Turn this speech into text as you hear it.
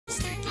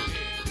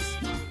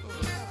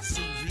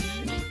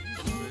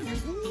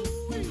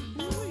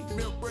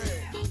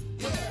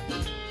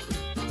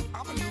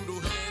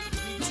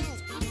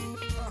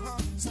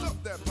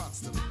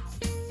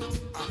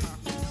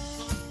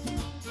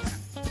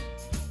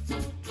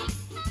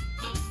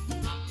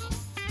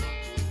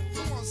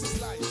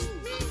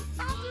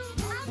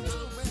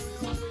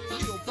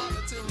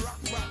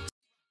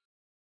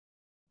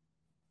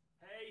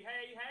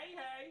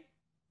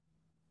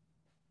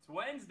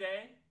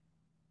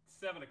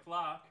7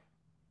 o'clock.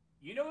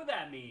 You know what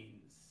that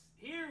means.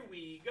 Here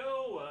we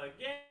go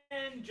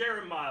again.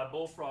 Jeremiah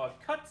Bullfrog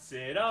cuts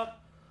it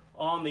up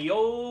on the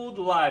old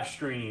live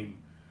stream.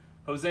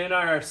 Jose and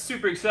I are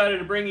super excited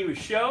to bring you a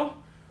show.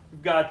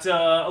 We've got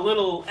a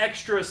little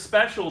extra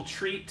special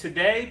treat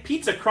today.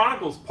 Pizza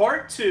Chronicles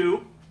Part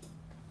 2.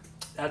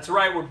 That's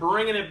right, we're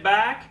bringing it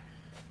back.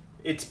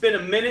 It's been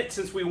a minute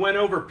since we went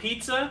over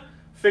pizza.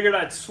 Figured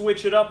I'd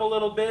switch it up a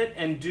little bit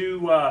and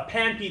do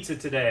pan pizza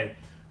today.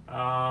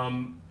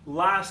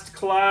 Last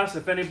class,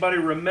 if anybody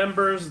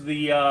remembers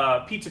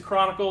the Pizza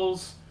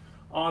Chronicles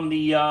on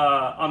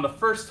the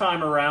first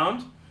time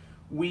around,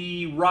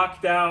 we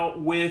rocked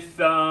out with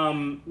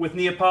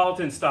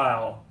Neapolitan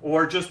style,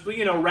 or just,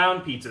 you know,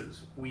 round pizzas.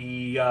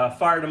 We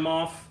fired them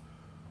off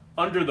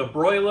under the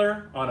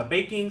broiler on a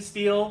baking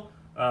steel.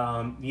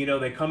 You know,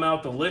 they come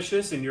out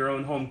delicious in your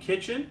own home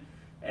kitchen.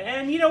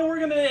 And, you know, we're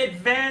going to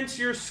advance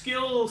your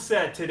skill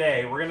set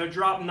today. We're going to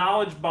drop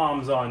knowledge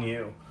bombs on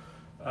you.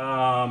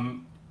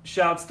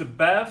 Shouts to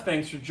Bev.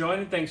 Thanks for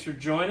joining. Thanks for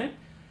joining.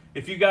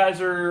 If you guys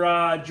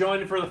are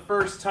joining for the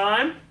first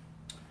time,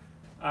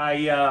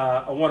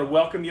 I want to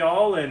welcome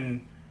y'all.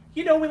 And,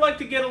 you know, we like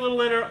to get a little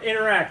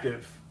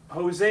interactive.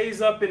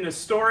 Jose's up in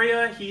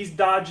Astoria. He's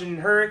dodging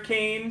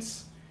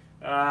hurricanes.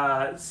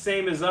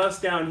 Same as us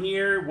down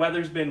here.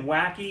 Weather's been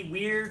wacky,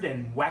 weird,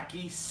 and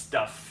wacky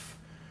stuff.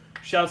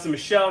 Shouts to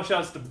Michelle.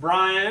 Shouts to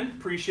Brian.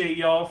 Appreciate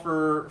y'all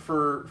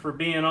for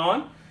being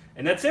on.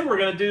 And that's it. We're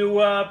gonna do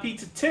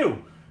pizza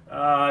 2.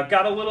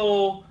 Got a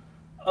little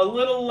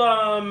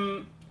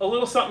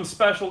something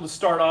special to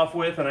start off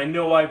with, and I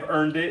know I've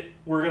earned it.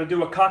 We're gonna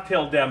do a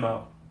cocktail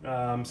demo.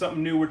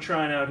 Something new we're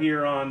trying out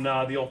here on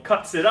the old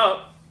Cuts It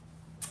Up.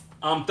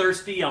 I'm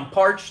thirsty. I'm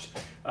parched.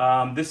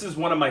 This is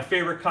one of my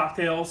favorite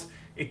cocktails.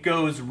 It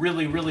goes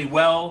really, really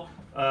well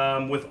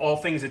with all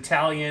things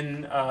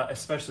Italian,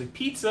 especially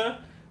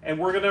pizza. And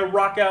we're gonna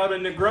rock out a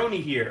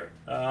Negroni here.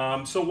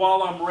 So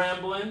while I'm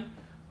rambling,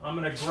 I'm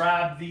gonna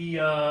grab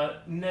the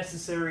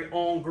necessary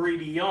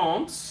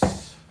ingredients.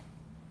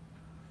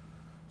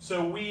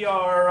 So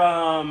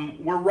we're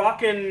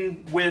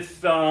rocking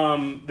with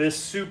this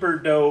super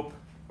dope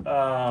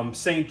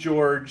St.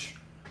 George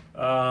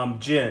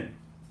gin,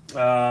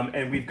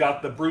 and we've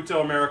got the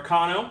Bruto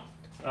Americano.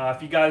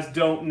 If you guys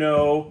don't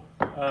know,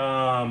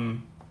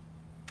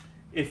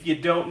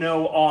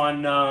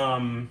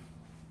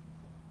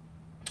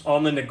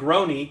 on the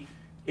Negroni,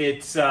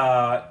 it's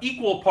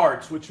equal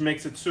parts, which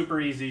makes it super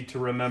easy to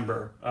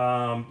remember.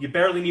 You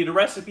barely need a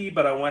recipe,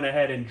 but I went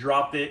ahead and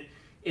dropped it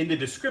in the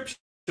description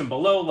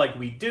below like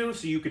we do,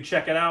 so you could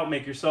check it out,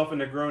 make yourself a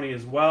Negroni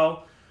as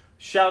well.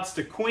 Shouts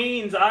to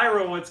Queens,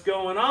 Ira, what's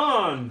going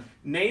on?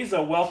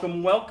 Neza,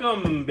 welcome,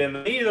 welcome,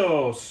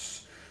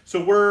 bienvenidos.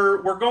 So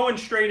we're going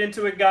straight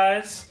into it,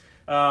 guys.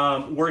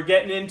 We're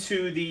getting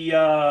into the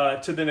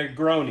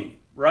Negroni,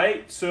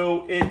 right?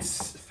 So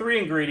it's 3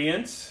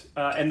 ingredients,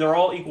 and they're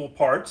all equal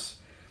parts.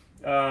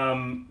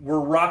 We're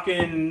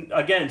rocking,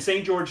 again,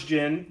 St. George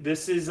gin.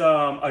 This is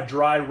a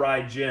dry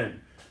rye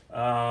gin.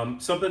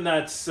 Something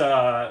that's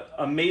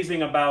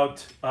amazing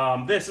about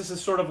this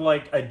is sort of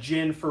like a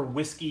gin for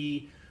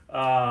whiskey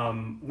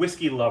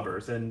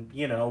lovers. And,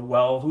 you know,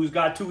 well, who's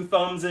got 2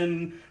 thumbs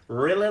and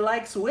really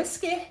likes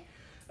whiskey?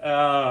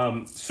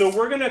 So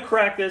we're going to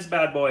crack this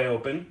bad boy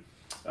open.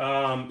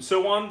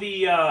 So on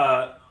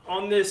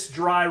this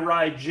dry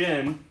rye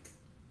gin,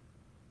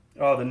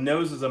 oh, the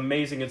nose is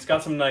amazing. It's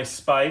got some nice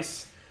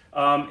spice.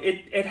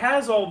 It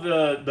has all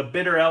the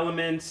bitter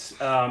elements.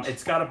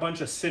 It's got a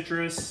bunch of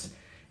citrus,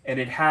 and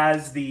it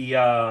has the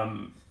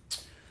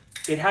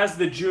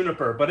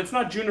juniper, but it's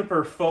not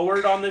juniper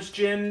forward on this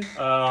gin.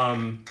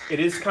 It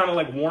is kind of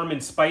like warm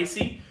and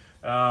spicy.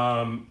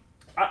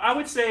 I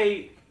would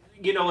say,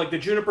 you know, like the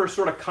juniper is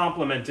sort of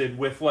complemented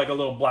with like a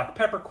little black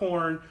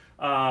peppercorn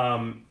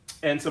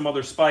and some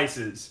other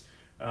spices.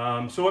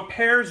 So it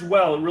pairs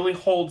well. It really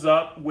holds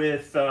up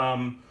with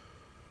the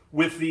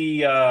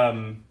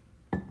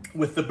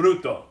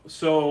Bruto.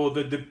 So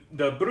the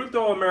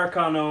Bruto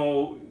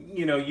Americano,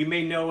 you know, you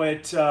may know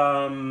it.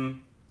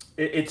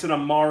 It's an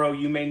Amaro.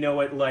 You may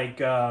know it like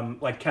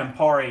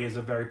Campari is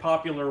a very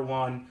popular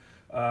one.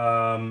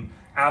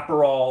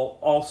 Aperol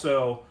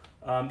also.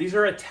 These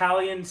are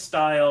Italian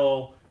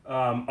style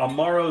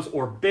Amaros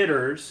or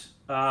bitters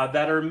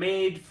that are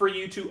made for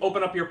you to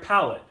open up your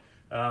palate.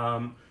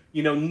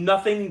 You know,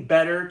 nothing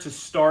better to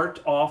start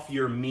off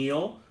your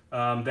meal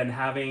than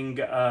having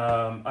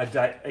an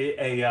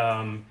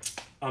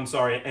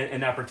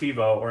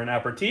aperitivo or an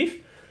aperitif.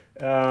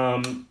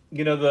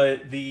 You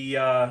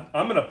know,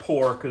 I'm gonna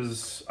pour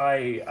because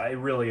I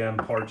really am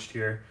parched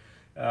here.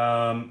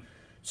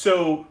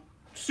 So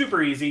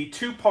super easy,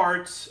 2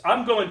 parts.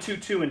 I'm going 2,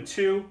 2, and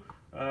 2.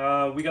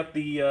 We got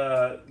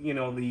the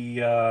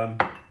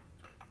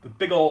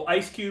big old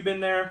ice cube in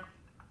there.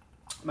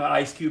 My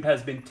ice cube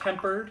has been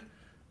tempered.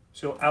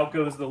 So out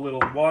goes the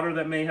little water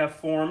that may have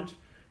formed.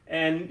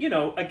 And, you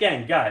know,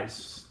 again,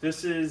 guys,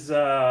 this is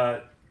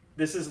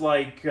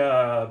like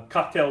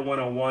cocktail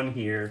 101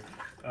 here.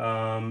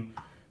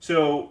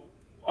 So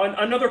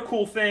Another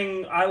cool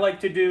thing I like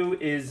to do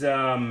is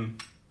I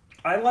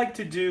like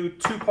to do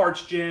 2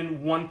 parts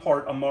gin, 1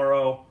 part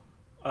Amaro,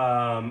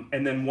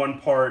 and then 1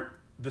 part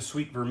the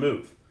sweet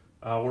vermouth.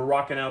 We're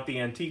rocking out the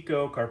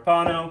Antico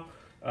Carpano.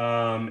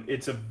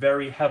 It's a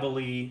very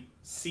heavily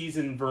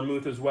seasoned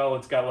vermouth as well.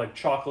 It's got like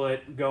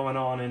chocolate going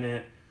on in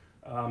it.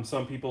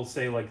 Some people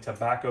say like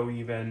tobacco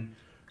even.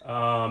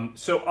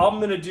 So I'm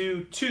gonna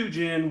do 2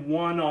 gin,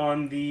 1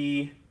 on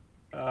the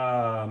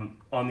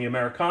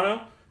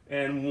Americano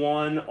and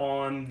 1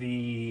 on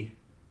the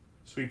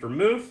sweet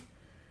vermouth.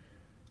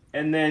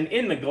 And then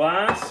in the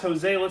glass,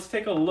 Jose, let's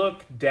take a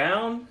look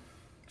down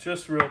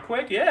just real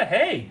quick. Yeah,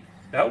 hey,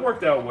 that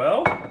worked out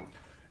well.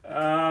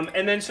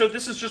 And then, so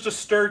this is just a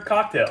stirred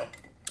cocktail.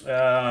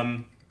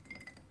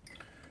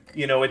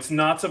 You know, it's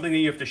not something that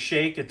you have to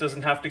shake. It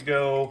doesn't have to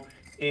go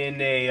in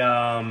a,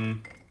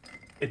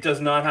 it does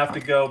not have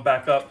to go,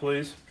 back up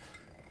please.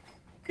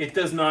 It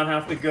does not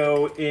have to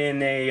go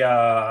in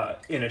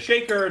a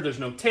shaker. There's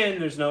no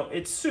tin,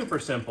 it's super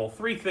simple.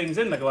 3 things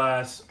in the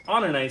glass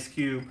on an ice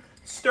cube,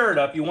 stir it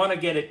up. You want to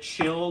get it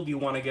chilled. You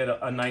want to get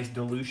a nice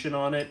dilution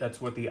on it. That's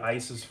what the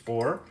ice is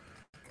for.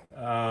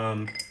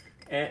 And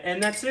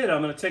that's it.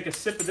 I'm going to take a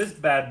sip of this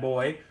bad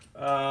boy.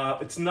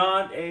 It's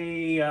not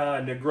a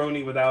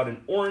Negroni without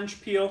an orange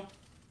peel.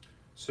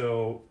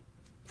 So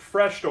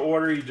fresh to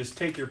order, you just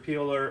take your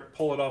peeler,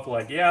 pull it off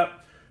like, yep.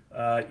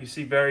 You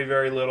see very,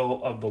 very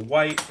little of the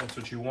white. That's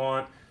what you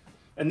want.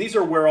 And these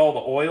are where all the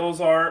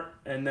oils are.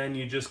 And then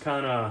you just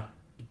kind of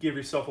give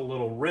yourself a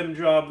little rim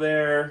job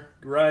there,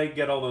 right?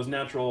 Get all those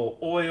natural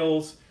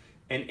oils.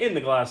 And in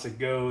the glass it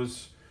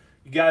goes.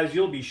 You guys,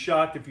 you'll be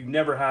shocked if you've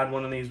never had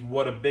one of these,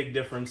 what a big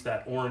difference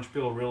that orange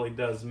peel really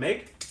does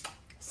make.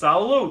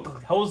 Salute.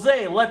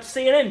 Jose, let's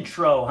see an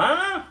intro,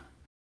 huh?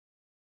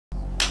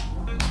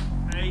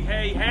 Hey,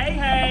 hey, hey,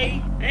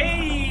 hey.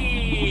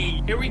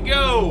 Hey, here we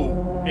go.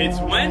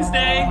 It's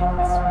Wednesday.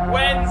 It's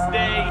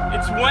Wednesday.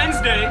 It's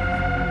Wednesday.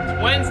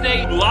 It's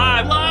Wednesday.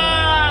 Live.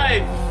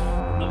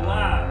 In the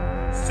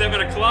lab.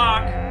 7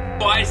 o'clock.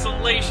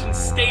 Isolation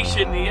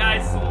station. The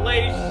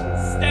isolation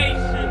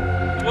station.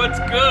 What's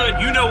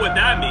good? You know what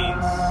that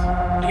means.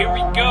 Here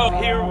we go.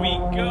 Here we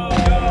go. Go.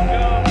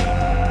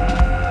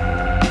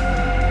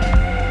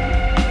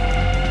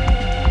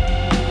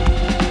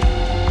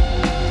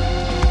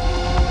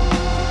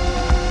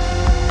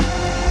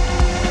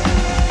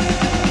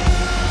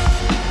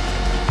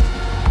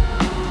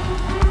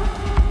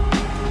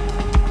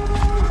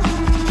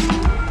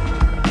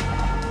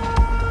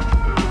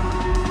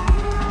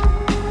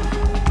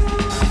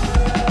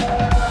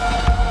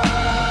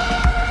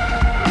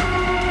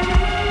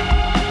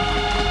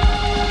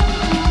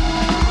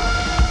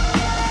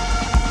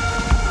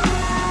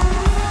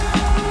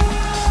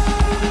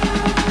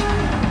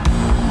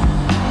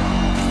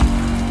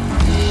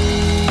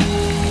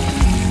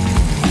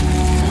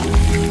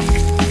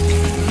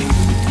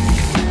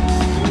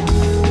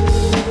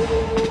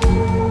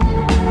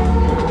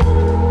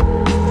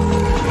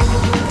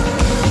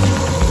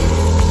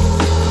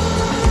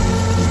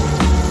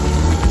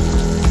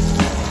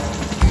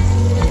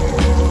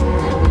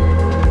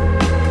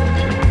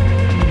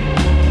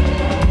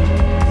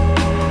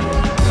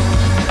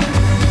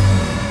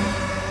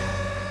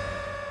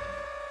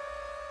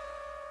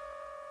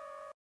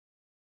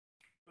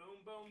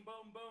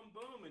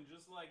 And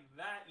just like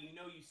that, you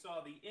know you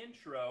saw the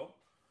intro.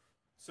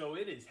 So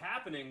it is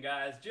happening,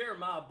 guys.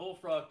 Jeremiah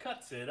Bullfrog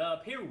cuts it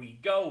up. Here we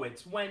go.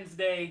 It's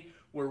Wednesday.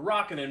 We're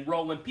rocking and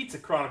rolling. Pizza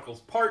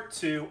Chronicles Part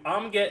 2.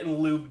 I'm getting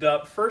lubed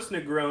up. First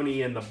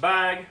Negroni in the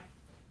bag.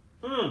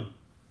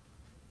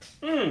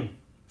 It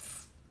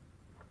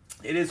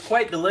is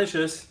quite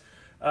delicious.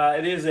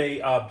 It is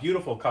a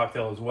beautiful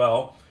cocktail as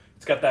well.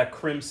 It's got that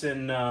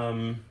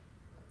crimson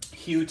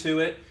hue to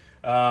it.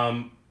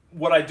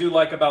 What I do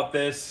like about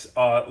this,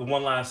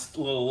 one last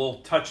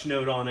little touch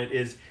note on it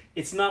is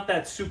it's not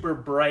that super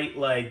bright,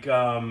 like,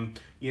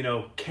 you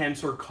know,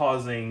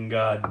 cancer-causing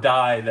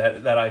dye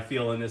that I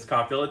feel in this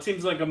cocktail. It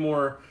seems like a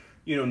more,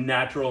 you know,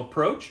 natural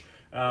approach.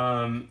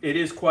 It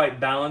is quite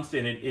balanced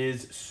and it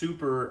is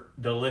super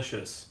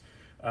delicious.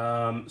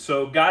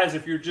 So guys,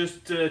 if you're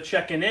just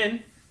checking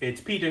in, it's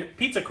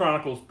Pizza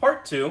Chronicles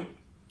Part 2.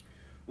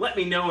 Let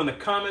me know in the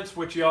comments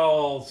what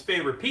y'all's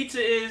favorite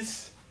pizza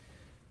is.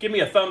 Give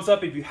me a thumbs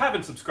up. If you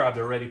haven't subscribed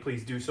already,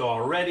 please do so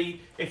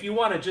already. If you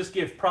want to just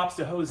give props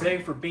to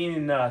Jose for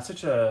being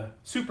such a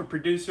super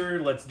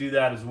producer, let's do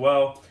that as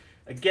well.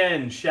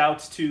 Again,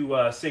 shouts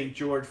to St.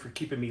 George for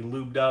keeping me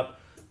lubed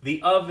up.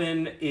 The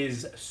oven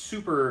is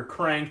super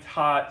cranked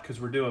hot because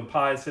we're doing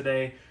pies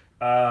today.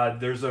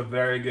 There's a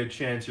very good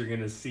chance you're going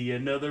to see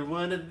another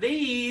one of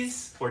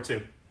these. Or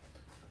 2.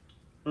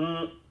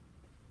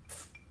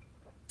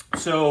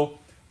 So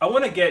I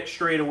want to get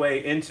straight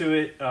away into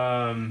it.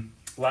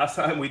 Last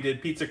time we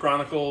did Pizza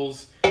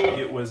Chronicles,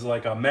 it was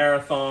like a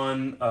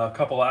marathon, a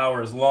couple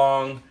hours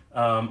long.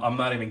 I'm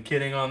not even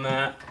kidding on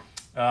that.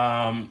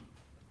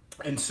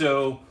 And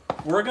so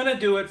we're gonna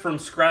do it from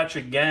scratch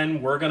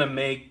again. We're gonna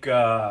make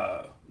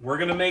dough.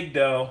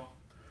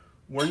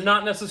 We're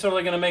not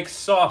necessarily going to make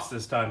sauce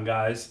this time,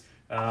 guys.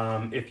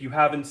 If you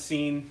haven't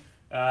seen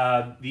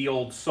the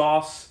old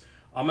sauce,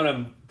 I'm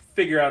going to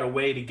figure out a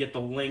way to get the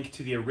link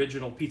to the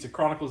original Pizza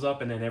Chronicles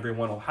up, and then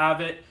everyone will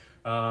have it.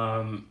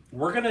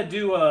 We're going to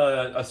do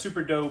a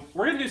super dope,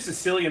 we're going to do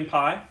Sicilian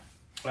pie.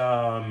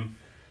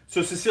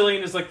 So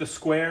Sicilian is like the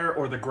square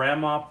or the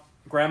grandma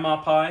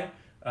pie.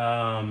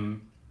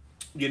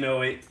 You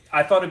know,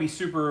 I thought it'd be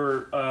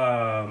super,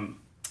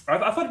 I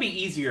thought it'd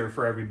be easier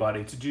for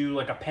everybody to do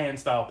like a pan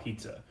style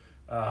pizza.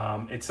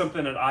 It's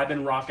something that I've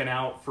been rocking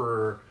out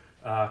for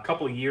a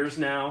couple of years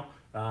now.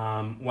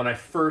 When I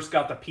first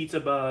got the pizza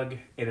bug,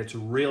 and it's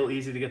real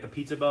easy to get the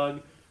pizza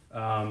bug,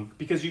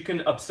 because you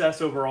can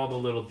obsess over all the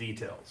little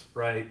details,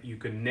 right? You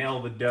can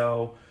nail the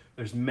dough.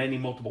 There's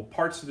multiple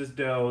parts to this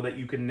dough that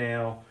you can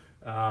nail.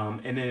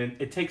 And then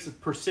it takes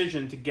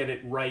precision to get it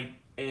right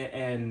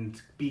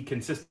and be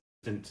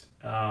consistent.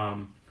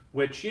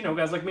 Which, you know,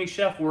 guys like me,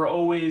 chef, we're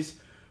always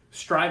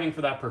striving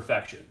for that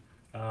perfection.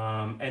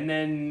 And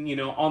then, you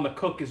know, on the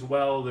cook as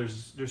well,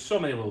 there's so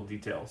many little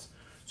details.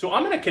 So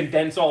I'm going to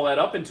condense all that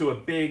up into a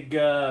big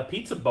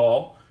pizza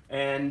ball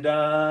and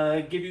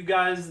give you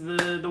guys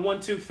the 1,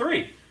 2,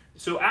 3.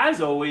 So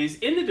as always,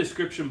 in the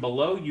description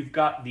below, you've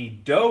got the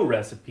dough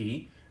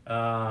recipe.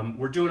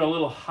 We're doing a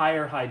little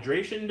higher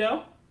hydration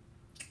dough,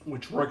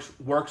 which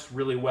works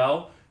really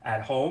well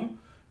at home.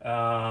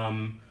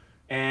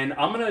 And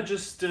I'm gonna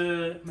just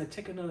I'm gonna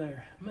take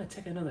another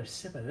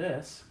sip of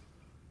this.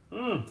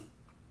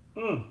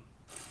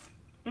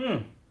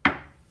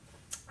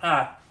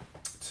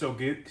 So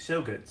good,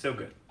 so good, so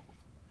good.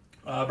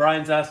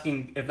 Brian's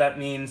asking if that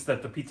means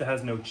that the pizza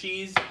has no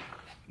cheese.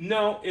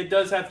 No, it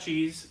does have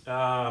cheese.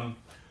 I'm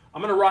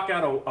gonna rock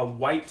out a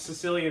white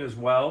Sicilian as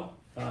well.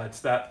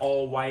 It's that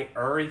all white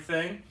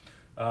thing.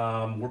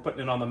 We're putting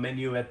it on the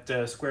menu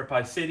at Square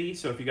Pie City,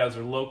 so if you guys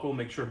are local,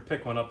 make sure to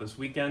pick one up this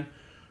weekend.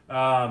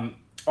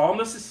 On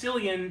the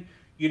Sicilian,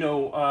 you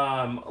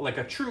know, like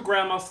a true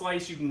grandma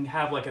slice, you can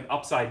have like an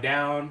upside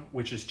down,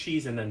 which is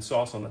cheese and then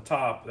sauce on the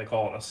top. They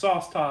call it a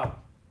sauce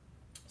top.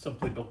 Some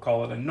people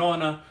call it a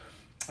nonna.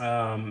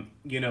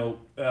 You know,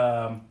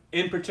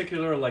 in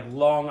particular, like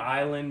Long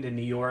Island in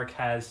New York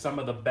has some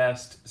of the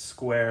best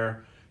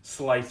square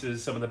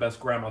slices, some of the best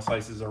grandma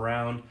slices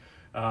around.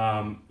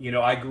 You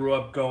know, I grew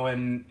up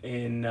going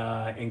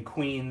in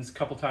Queens a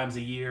couple times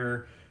a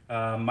year.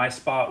 My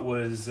spot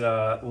was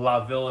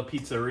La Villa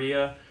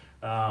Pizzeria,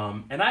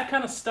 and I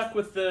kind of stuck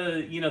with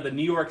the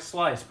New York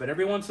slice. But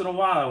every once in a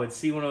while, I would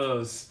see one of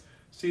those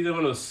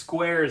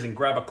squares and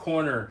grab a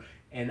corner.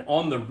 And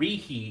on the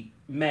reheat,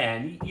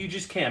 man, you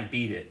just can't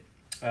beat it.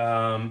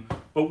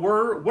 But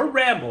we're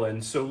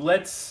rambling, so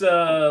let's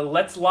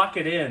lock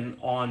it in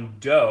on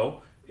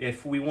dough.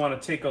 If we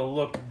want to take a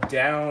look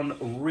down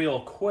real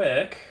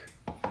quick,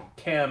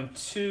 cam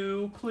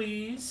 2,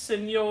 please,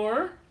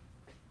 senor.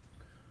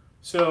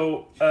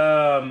 So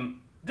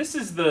this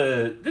is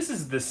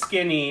the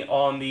skinny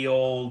on the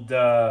old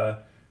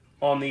dough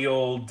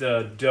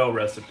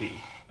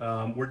recipe.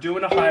 We're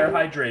doing a higher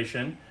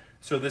hydration,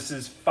 so this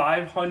is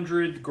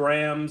 500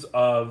 grams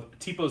of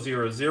tipo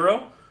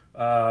 00.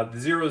 The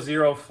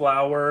 00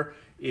 flour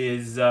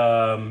is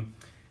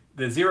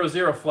the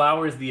 00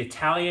 flour is the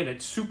Italian.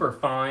 It's super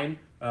fine.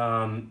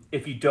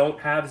 If you don't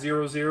have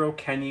 00,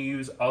 can you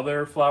use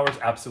other flours?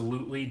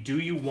 Absolutely. Do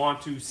you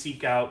want to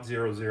seek out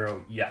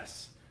 00?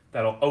 Yes.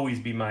 That'll always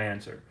be my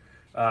answer.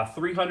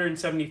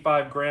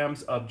 375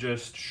 grams of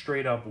just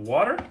straight up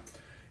water.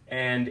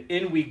 And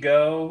in we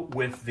go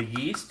with the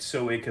yeast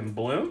so it can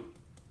bloom.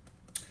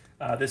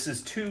 This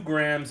is 2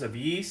 grams of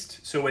yeast.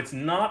 So it's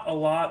not a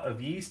lot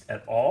of yeast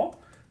at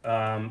all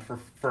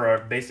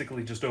for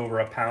basically just over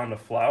a pound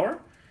of flour.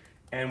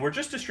 And we're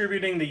just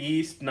distributing the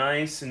yeast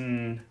nice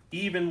and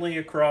evenly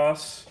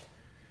across.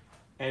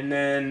 And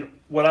then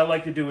what I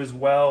like to do as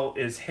well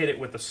is hit it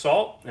with the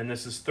salt. And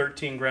this is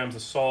 13 grams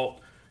of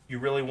salt. You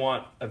really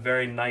want a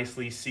very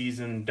nicely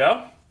seasoned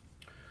dough.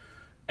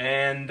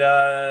 And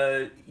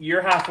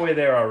you're halfway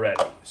there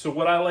already. So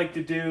what I like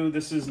to do,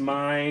 this is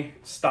my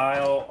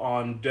style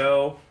on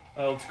dough.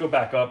 Let's go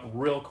back up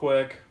real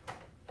quick.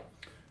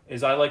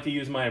 Is I like to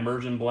use my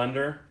immersion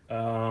blender.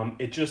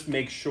 It just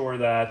makes sure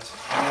that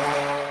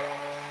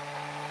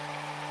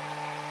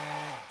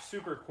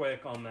super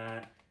quick on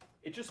that.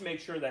 It just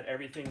makes sure that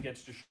everything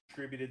gets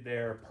distributed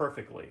there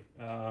perfectly.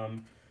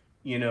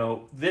 You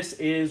know, this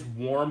is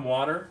warm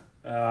water.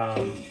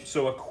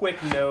 So a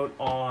quick note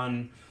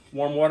on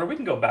warm water. We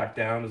can go back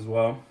down as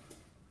well.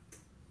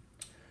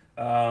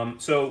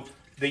 So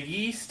the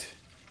yeast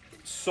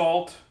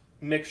salt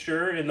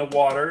mixture in the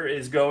water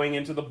is going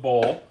into the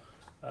bowl.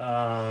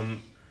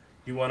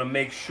 You want to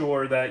make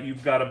sure that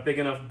you've got a big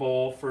enough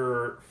bowl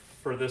for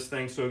this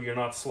thing so you're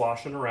not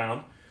sloshing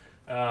around.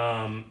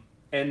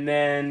 And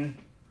then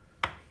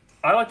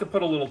I like to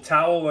put a little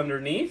towel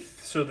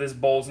underneath so this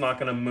bowl's not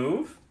going to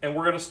move. And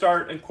we're going to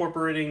start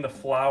incorporating the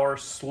flour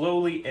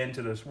slowly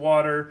into this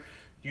water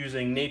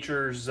using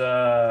nature's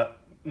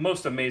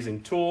most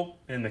amazing tool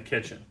in the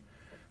kitchen.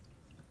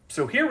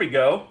 So here we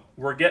go.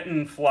 we're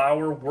getting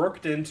flour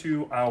worked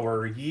into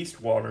our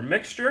yeast water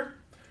mixture.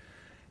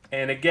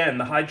 And again,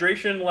 the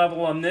hydration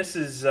level on this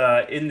is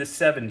in the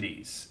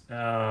 70s.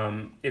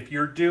 If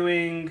you're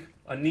doing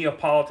a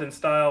Neapolitan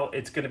style,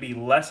 it's going to be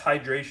less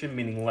hydration,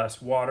 meaning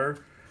less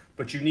water,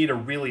 but you need a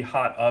really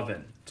hot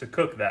oven to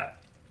cook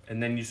that.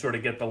 And then you sort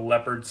of get the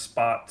leopard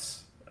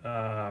spots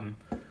on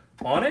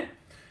it.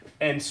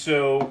 And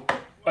so,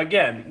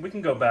 again, we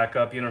can go back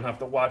up. You don't have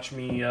to watch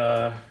me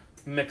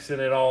mixing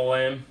it all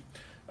in.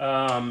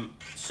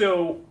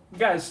 So,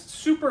 guys,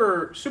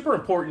 super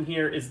important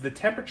here is the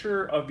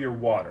temperature of your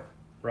water,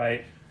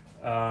 right?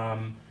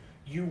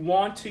 You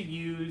want to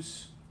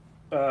use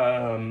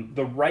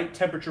the right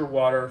temperature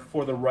water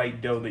for the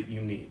right dough that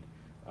you need.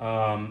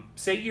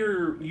 Say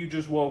you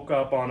just woke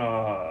up on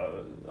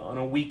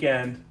a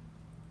weekend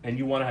and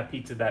you want to have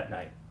pizza that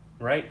night,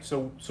 right?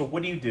 So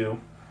what do?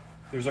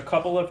 There's a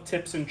couple of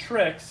tips and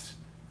tricks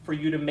for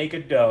you to make a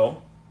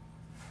dough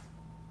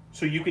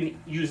so you can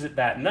use it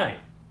that night.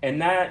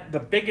 And that the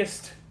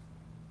biggest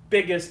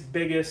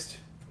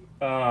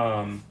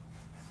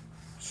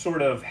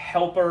sort of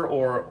helper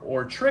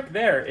or trick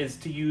there is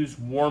to use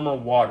warmer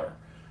water,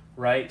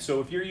 right?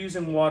 So if you're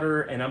using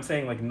water, and I'm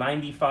saying like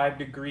 95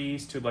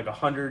 degrees to like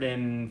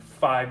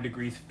 105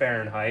 degrees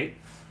Fahrenheit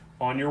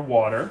on your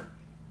water,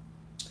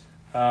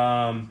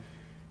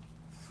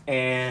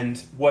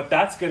 and what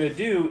that's going to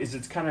do is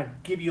it's kind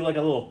of give you like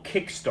a little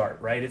kickstart,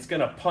 right? It's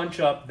going to punch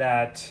up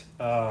that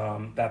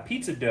that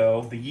pizza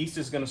dough. The yeast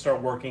is going to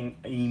start working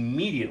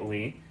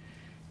immediately,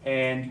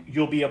 and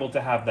you'll be able to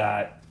have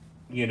that,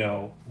 you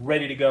know,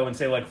 ready to go in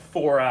say like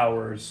 4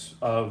 hours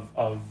of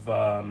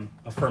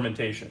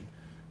fermentation.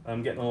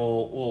 I'm getting a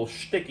little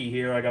sticky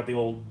here. I got the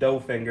old dough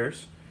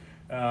fingers,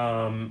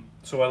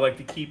 so I like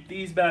to keep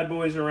these bad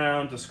boys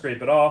around to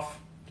scrape it off,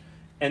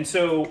 and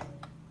so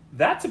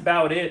that's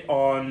about it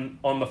on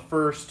the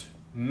first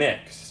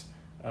mix.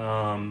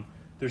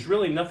 There's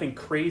really nothing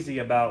crazy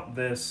about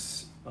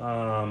this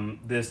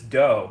this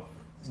dough.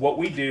 What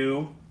we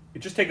do, you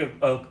just take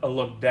a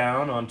look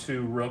down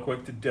onto real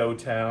quick to Dough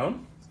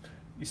Town.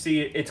 You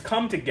see it's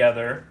come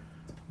together.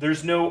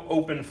 There's no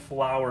open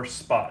flour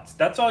spots.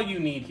 That's all you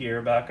need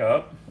here. Back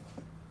up.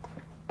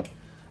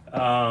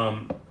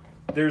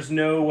 There's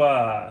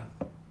no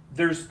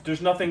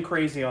there's nothing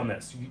crazy on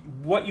this.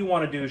 What you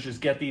want to do is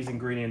just get these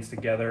ingredients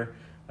together.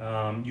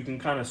 You can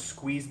kind of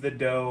squeeze the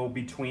dough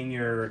between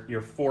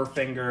your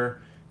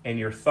forefinger and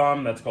your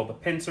thumb. That's called the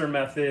pincer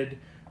method.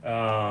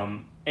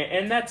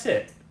 And that's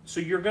it. So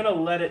you're going to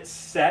let it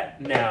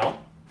set now,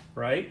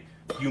 right?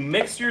 You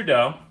mix your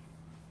dough.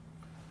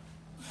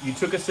 You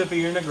took a sip of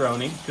your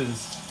Negroni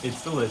because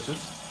it's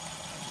delicious.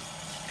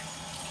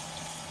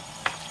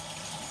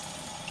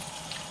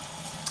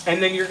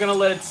 And then you're going to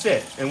let it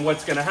sit. And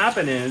what's going to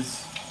happen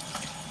is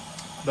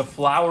the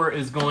flour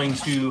is going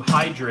to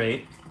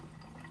hydrate.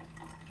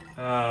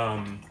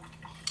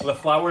 The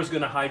flour is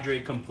going to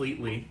hydrate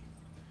completely.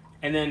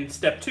 And then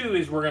step 2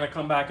 is we're going to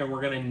come back and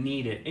we're going to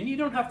knead it. And you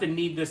don't have to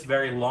knead this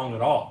very long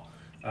at all.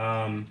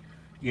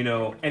 You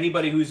know,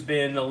 anybody who's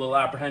been a little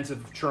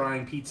apprehensive of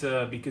trying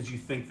pizza because you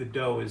think the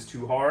dough is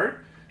too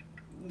hard,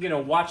 you know,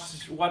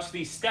 watch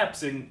these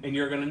steps and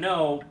you're going to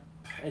know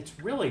it's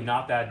really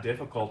not that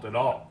difficult at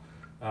all.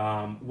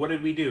 What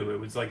did we do? It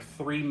was like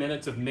 3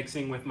 minutes of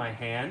mixing with my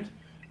hand,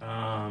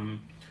 and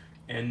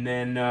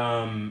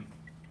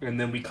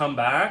then we come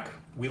back.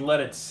 We let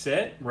it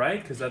sit, right?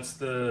 Because that's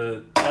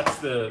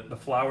the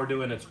flour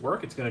doing its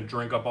work. It's going to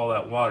drink up all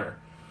that water.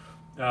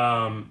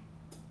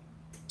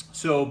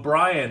 So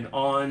Brian,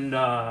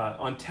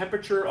 on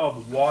temperature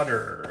of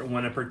water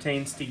when it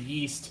pertains to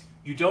yeast,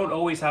 you don't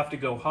always have to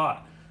go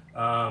hot.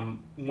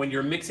 When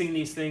you're mixing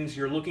these things,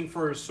 you're looking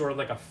for sort of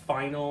like a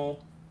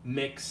final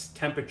mix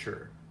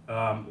temperature.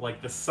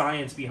 Like the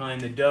science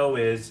behind the dough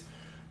is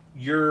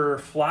your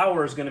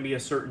flour is going to be a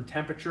certain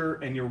temperature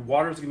and your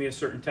water is going to be a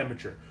certain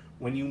temperature.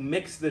 When you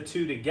mix the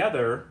two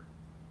together,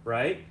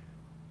 right,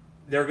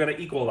 they're going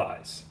to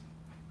equalize.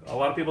 A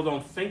lot of people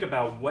don't think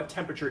about what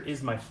temperature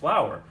is my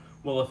flour.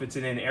 Well, if it's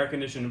in an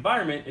air-conditioned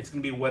environment, it's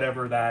going to be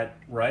whatever that,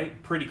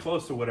 right, pretty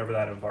close to whatever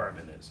that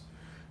environment is.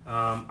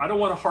 I don't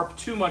want to harp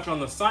too much on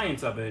the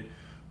science of it,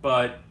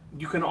 but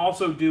you can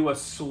also do a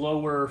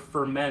slower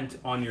ferment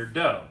on your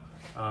dough.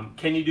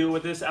 Can you do it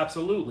with this?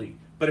 Absolutely.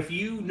 But if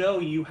you know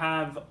you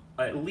have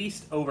at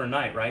least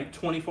overnight, right,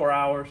 24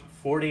 hours,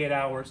 48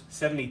 hours,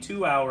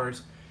 72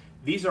 hours,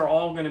 these are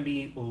all going to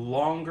be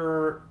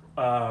longer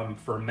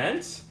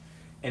ferments,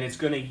 and it's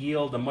going to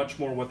yield a much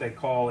more what they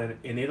call in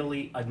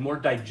Italy a more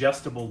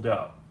digestible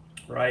dough,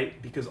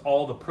 right? Because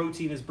all the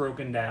protein is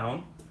broken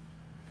down,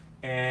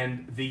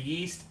 and the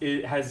yeast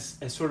has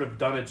sort of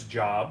done its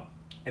job,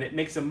 and it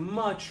makes a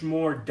much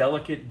more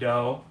delicate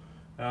dough.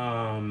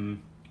 And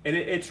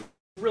it's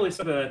really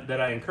something that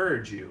I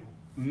encourage you.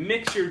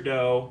 Mix your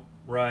dough,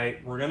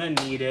 right? We're gonna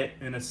knead it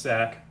in a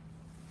sec,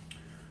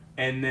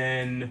 and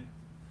then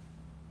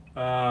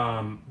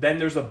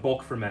there's a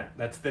bulk ferment.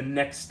 That's the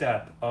next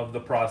step of the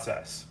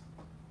process.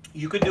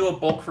 You could do a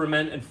bulk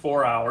ferment in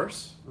 4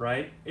 hours,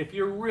 right? If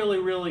you're really,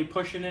 really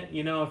pushing it,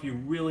 you know, if you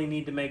really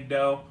need to make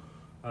dough,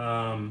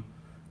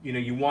 you know,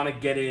 you want to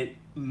get it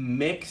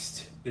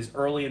mixed as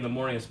early in the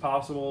morning as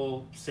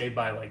possible, say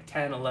by like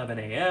 10, 11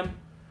 a.m.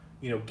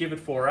 You know, give it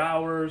 4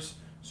 hours.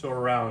 So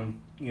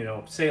around, you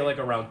know, say like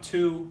around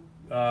 2,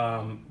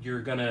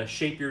 you're going to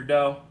shape your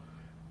dough.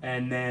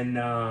 And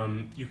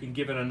then you can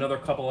give it another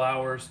couple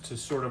hours to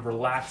sort of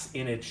relax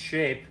in its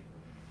shape.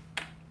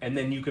 And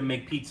then you can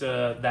make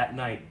pizza that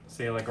night,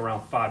 say like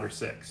around 5 or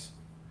 6.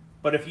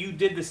 But if you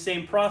did the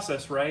same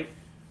process, right?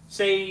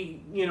 Say,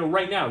 you know,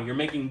 right now you're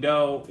making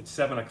dough, it's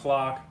 7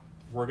 o'clock,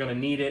 we're gonna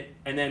knead it,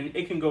 and then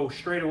it can go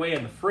straight away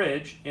in the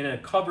fridge in a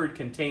covered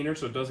container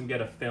so it doesn't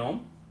get a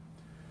film.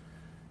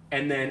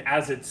 And then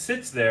as it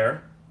sits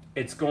there,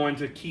 it's going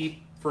to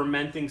keep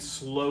fermenting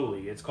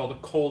slowly. It's called a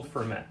cold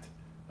ferment.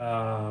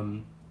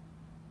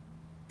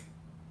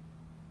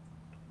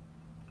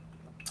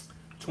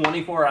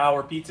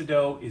 24-hour pizza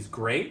dough is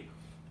great.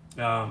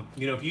 You know,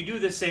 if you do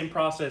the same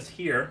process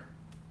here,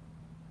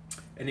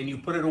 and then you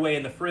put it away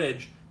in the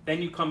fridge,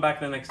 then you come back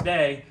the next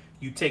day,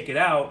 you take it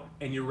out,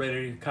 and you're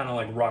ready to kind of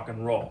like rock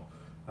and roll.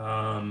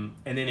 And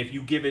then if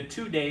you give it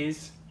 2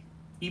 days,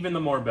 even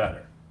the more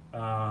better.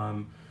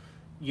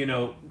 You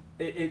know,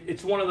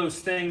 it's one of those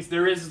things,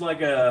 there is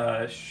like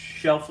a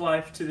shelf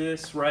life to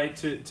this, right,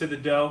 to the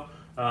dough.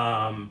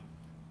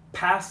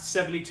 Past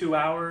 72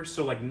 hours,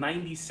 so like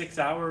 96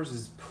 hours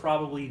is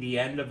probably the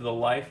end of the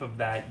life of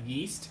that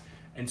yeast.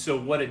 And so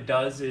what it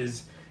does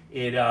is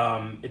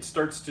it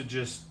starts to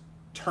just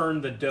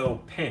turn the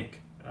dough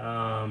pink.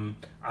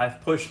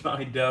 I've pushed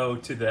my dough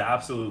to the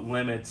absolute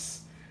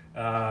limits.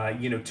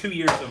 You know, 2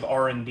 years of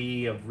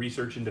R&D, of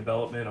research and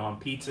development on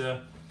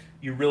pizza.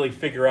 You really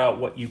figure out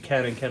what you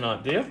can and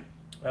cannot do.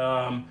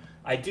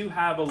 I do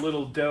have a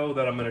little dough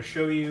that I'm going to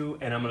show you,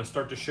 and I'm going to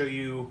start to show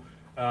you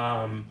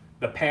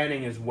the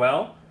panning as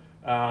well.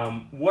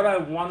 What I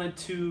wanted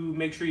to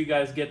make sure you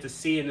guys get to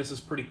see, and this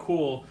is pretty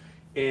cool,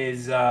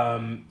 is,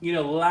 you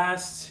know,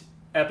 last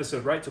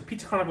episode, right? So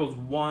Pizza Chronicles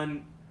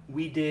 1,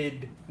 we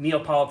did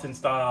Neapolitan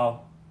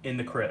style in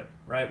the crib,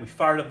 right? We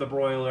fired up the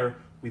broiler,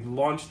 we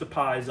launched the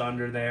pies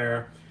under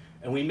there,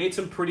 and we made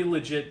some pretty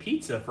legit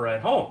pizza for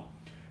at home.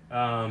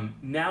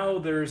 Now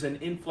there's an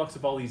influx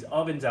of all these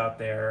ovens out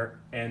there,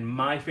 and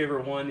my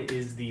favorite one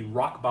is the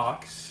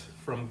Roccbox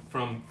from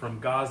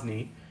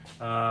Gosney.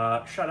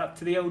 Shout out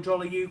to the old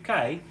jolly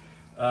UK.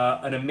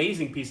 An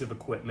amazing piece of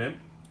equipment,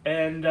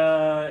 and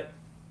I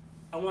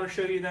want to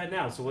show you that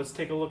now. So let's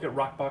take a look at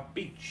Roccbox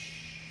Beach.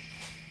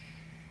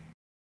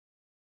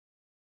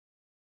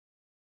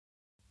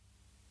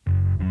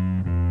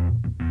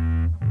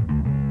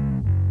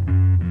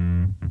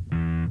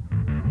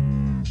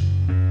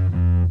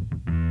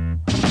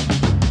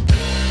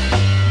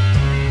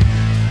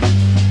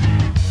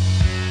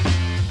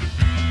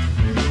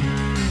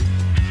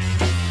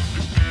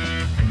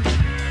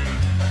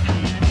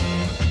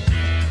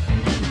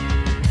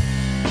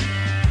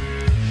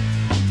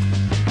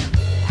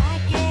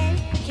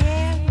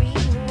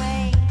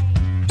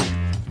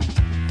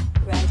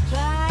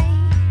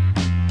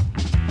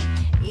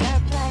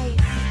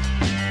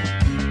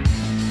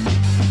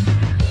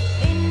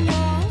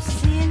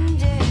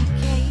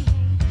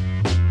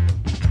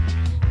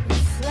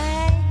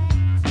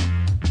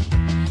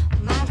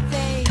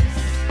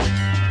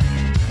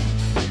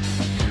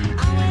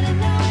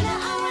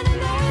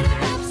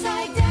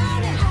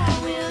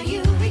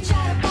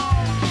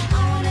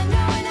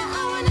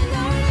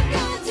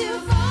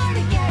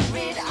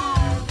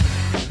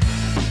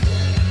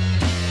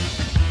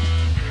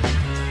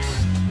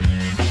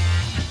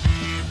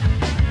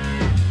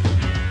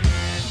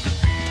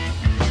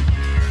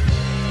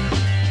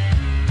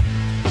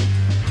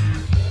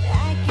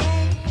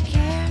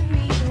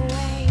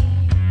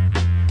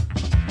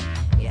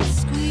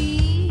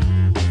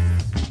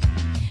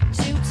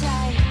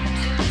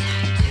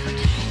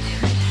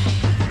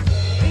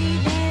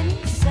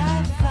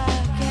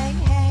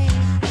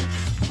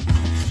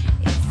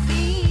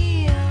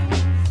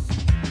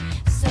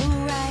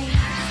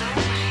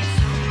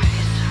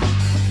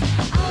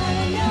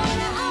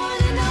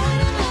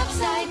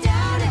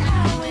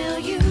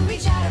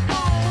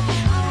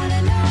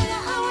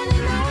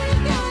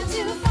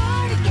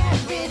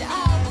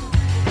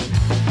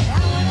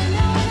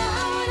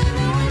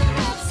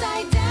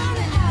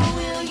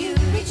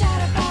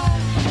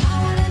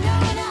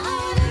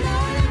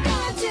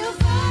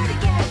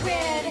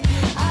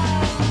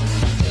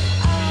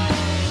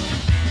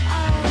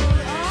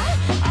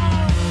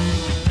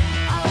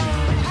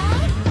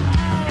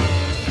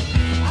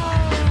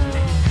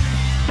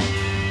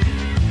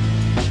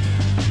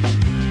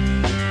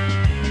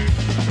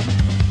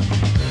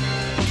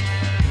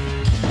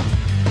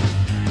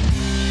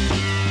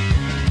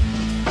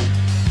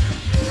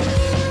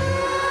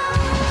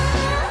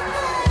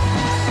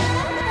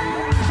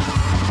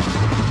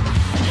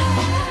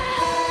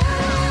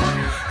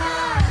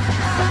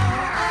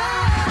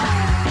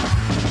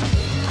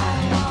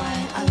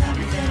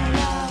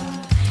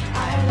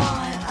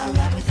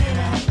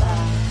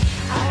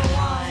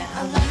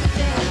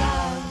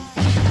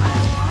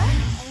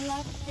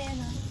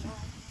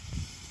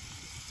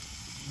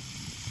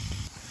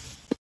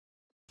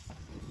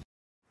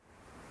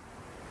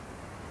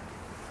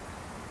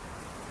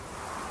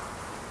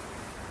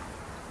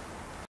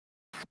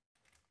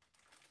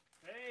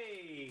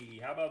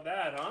 How about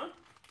that, huh?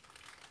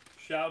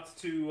 Shouts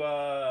to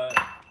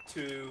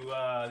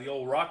the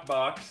old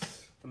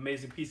Roccbox,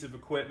 amazing piece of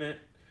equipment.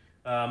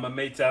 My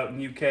mates out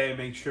in UK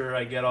make sure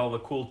I get all the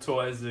cool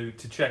toys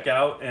to check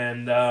out.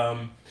 And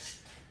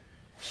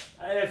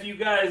if you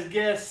guys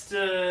guessed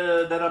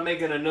that I'm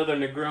making another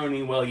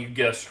Negroni, well, you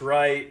guessed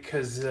right,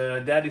 because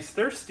Daddy's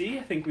thirsty.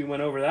 I think we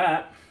went over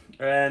that.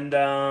 And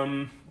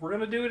we're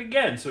going to do it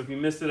again. So if you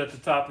missed it at the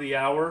top of the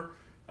hour,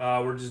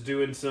 we're just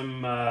doing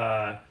some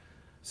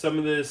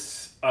of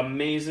this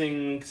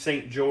amazing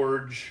St.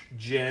 George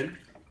gin.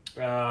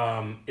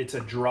 It's a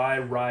dry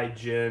rye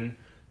gin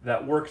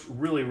that works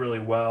really, really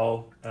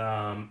well.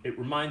 It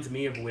reminds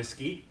me of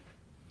whiskey,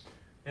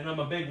 and I'm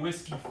a big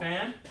whiskey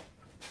fan.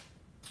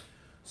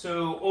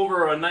 So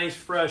over a nice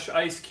fresh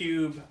ice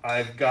cube,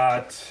 I've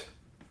got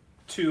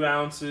 2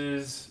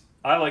 ounces.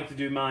 I like to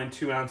do mine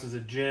 2 ounces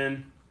of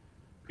gin,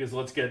 because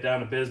let's get down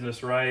to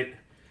business, right?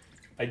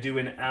 I do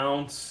an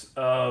ounce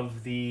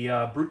of the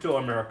Bruto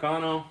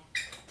Americano.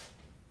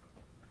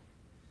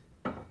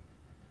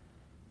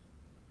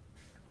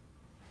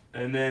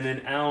 And then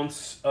an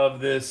ounce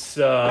of this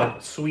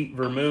sweet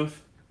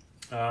vermouth.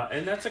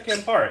 And that's a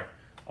Campari.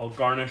 I'll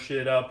garnish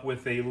it up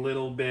with a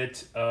little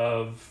bit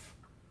of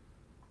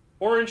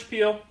orange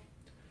peel.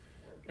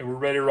 And we're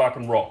ready to rock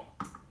and roll.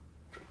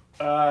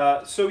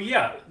 So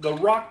yeah, the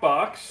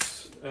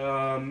Roccbox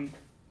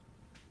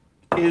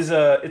it's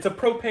a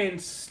propane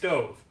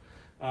stove.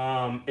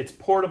 It's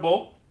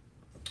portable.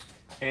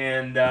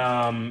 And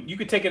you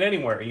could take it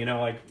anywhere. You know,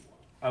 like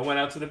I went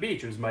out to the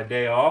beach. It was my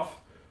day off.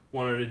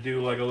 Wanted to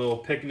do like a little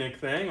picnic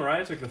thing, right?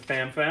 It's like the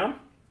fam.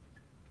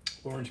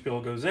 Orange peel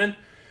goes in.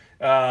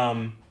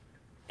 And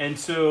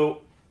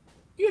so,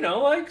 you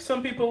know, like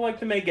some people like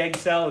to make egg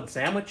salad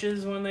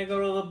sandwiches when they go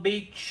to the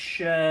beach.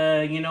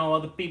 You know,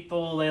 other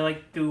people, they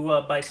like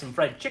to buy some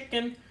fried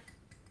chicken.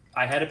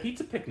 I had a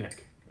pizza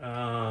picnic.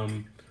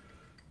 You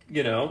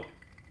know,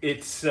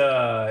 it's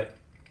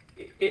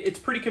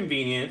pretty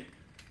convenient.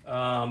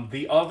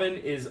 The oven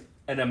is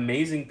an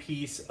amazing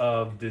piece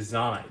of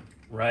design,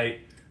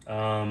 right?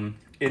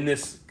 In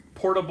this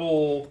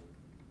portable,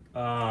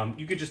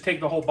 you could just take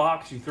the whole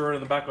box, you throw it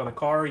in the back of the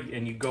car,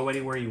 and you go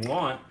anywhere you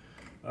want.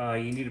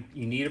 You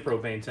need a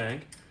propane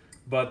tank,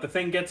 but the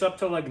thing gets up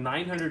to like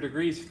 900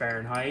 degrees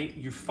Fahrenheit.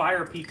 You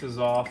fire pizzas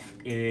off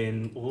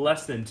in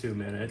less than 2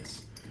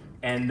 minutes,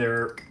 and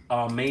they're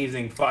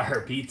amazing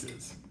fire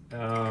pizzas.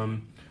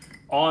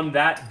 On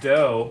that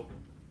dough,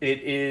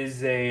 it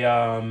is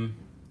a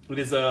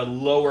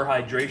lower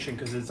hydration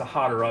because it's a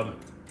hotter oven.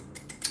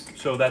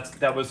 So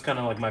that was kind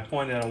of like my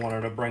point that I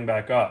wanted to bring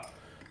back up.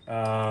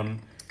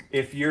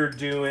 If you're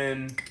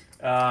doing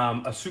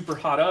a super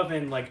hot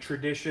oven like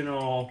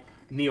traditional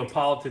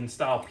Neapolitan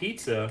style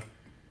pizza,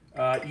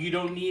 you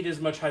don't need as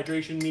much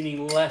hydration,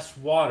 meaning less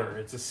water.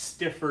 It's a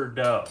stiffer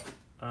dough.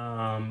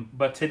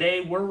 But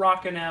today we're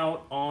rocking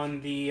out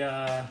on the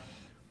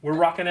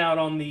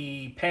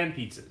pan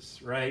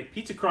pizzas, right?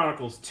 Pizza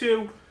Chronicles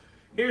 2.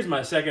 Here's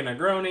my second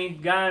Negroni.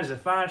 Guys,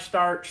 if I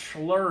start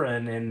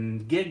slurring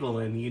and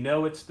giggling, you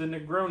know it's the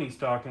Negroni's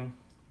talking.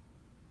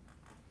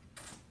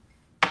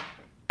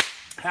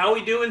 How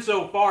we doing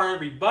so far,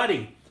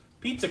 everybody?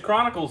 Pizza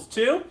Chronicles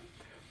 2?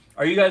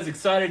 Are you guys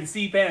excited to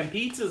see pan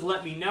pizzas?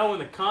 Let me know in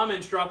the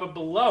comments. Drop it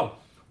below.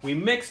 We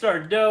mixed our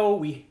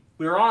dough.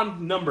 We're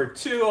on number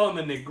 2 on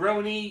the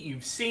Negroni.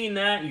 You've seen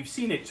that. You've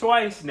seen it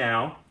twice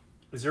now.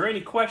 Is there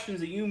any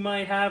questions that you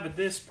might have at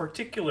this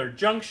particular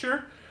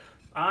juncture?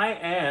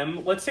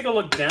 Let's take a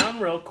look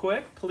down real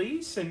quick,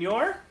 please,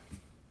 senor.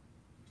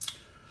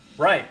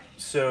 Right,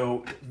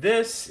 so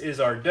this is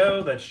our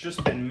dough that's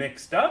just been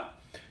mixed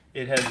up.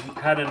 It has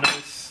had a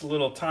nice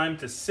little time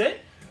to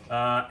sit,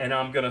 and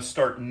I'm gonna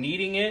start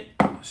kneading it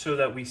so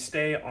that we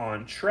stay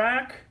on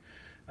track.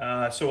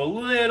 So a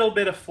little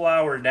bit of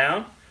flour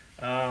down.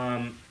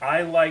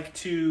 I like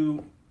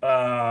to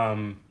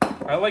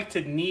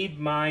knead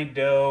my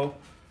dough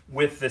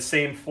with the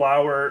same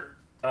flour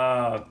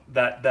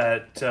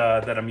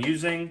that I'm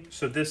using.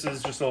 So this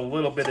is just a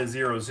little bit of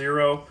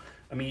 0-0.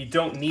 I mean, you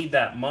don't need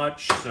that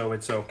much, so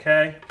it's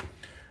okay.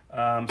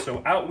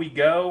 So out we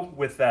go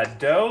with that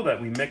dough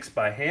that we mix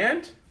by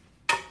hand.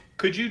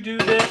 Could you do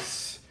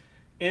this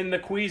in the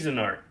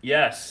Cuisinart?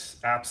 Yes,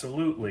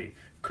 absolutely.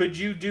 Could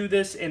you do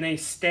this in a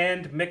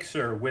stand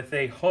mixer with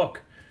a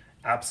hook?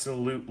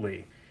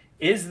 Absolutely.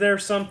 Is there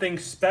something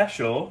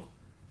special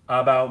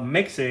about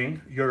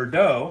mixing your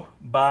dough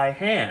by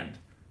hand?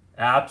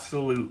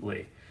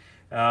 Absolutely.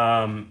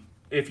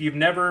 If you've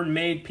never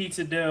made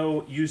pizza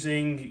dough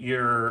using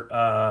your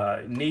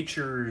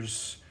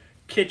Nature's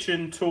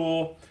Kitchen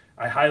tool,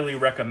 I highly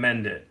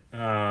recommend it.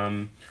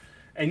 And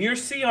you'll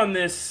see on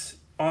this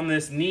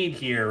knead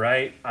here,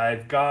 right?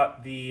 I've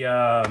got this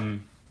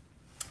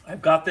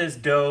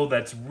dough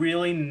that's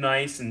really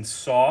nice and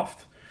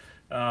soft.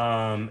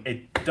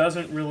 It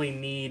doesn't really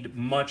need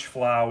much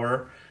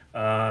flour.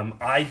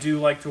 I do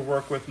like to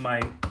work with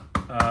my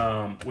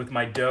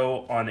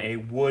dough on a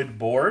wood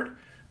board.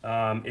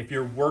 If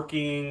you're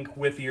working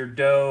with your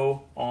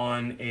dough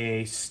on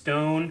a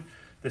stone,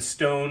 the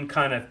stone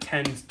kind of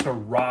tends to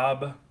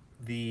rob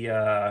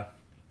the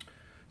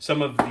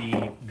some of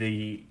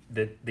the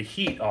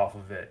heat off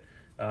of it.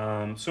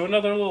 So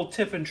another little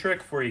tip and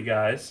trick for you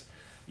guys.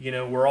 You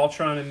know, we're all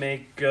trying to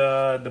make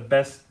the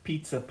best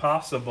pizza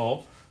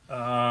possible,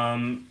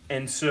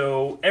 and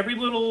so every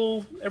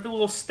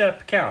little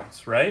step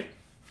counts, right?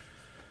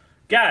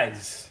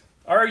 Guys,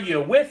 are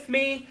you with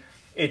me?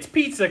 It's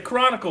Pizza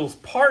Chronicles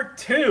Part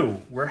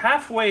 2. We're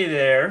halfway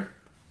there.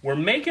 We're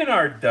making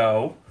our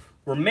dough.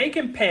 We're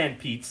making pan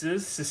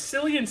pizzas,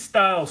 Sicilian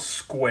style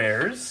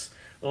squares.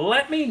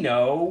 Let me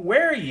know,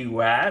 where are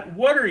you at?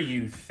 What are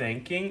you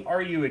thinking?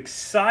 Are you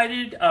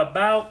excited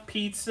about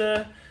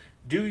pizza?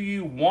 Do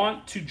you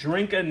want to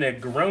drink a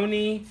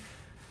Negroni?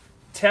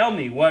 Tell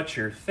me what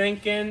you're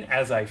thinking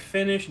as I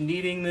finish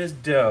kneading this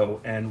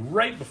dough. And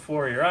right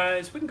before your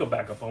eyes, we can go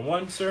back up on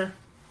one, sir.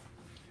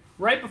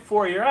 Right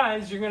before your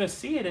eyes, you're going to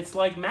see it. It's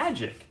like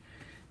magic.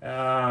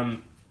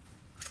 And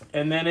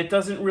then it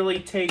doesn't really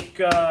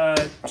take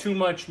too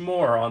much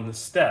more on the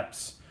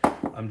steps.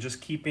 I'm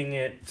just keeping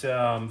it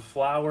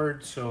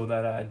floured so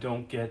that I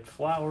don't get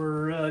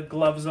flour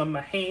gloves on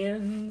my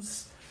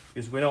hands,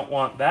 because we don't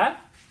want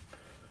that.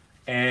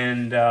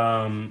 And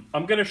I'm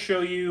going to show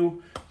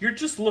you, you're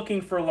just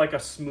looking for like a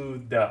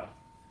smooth dough,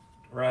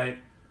 right?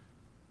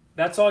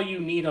 That's all you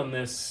need on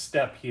this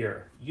step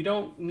here. You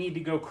don't need to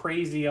go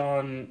crazy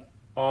on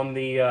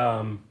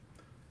the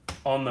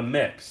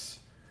mix.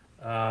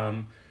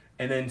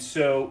 And then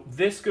so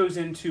this goes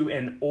into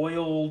an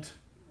oiled,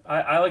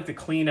 I like to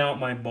clean out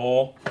my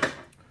bowl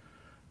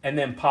and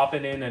then pop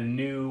it in a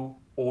new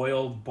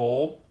oiled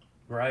bowl,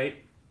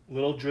 right?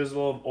 Little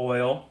drizzle of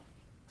oil,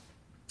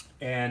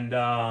 and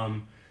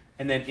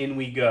then in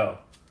we go.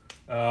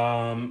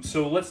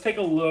 So let's take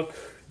a look.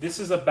 This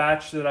is a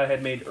batch that I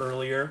had made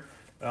earlier,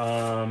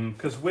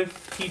 because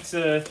with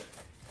pizza,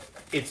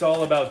 it's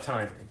all about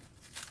timing.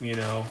 You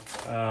know,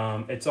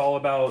 it's all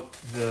about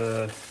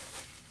the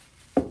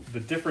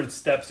different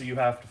steps that you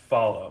have to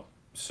follow.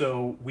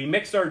 So we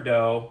mixed our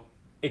dough.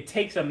 It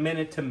takes a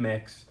minute to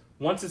mix.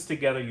 Once it's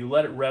together, you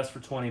let it rest for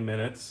 20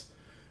 minutes.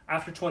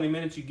 After 20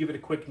 minutes, you give it a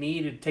quick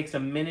knead. It takes a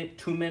minute,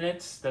 2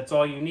 minutes. That's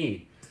all you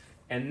need.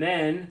 And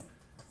then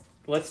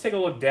let's take a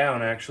look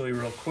down actually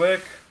real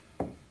quick.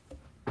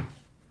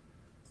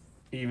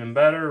 Even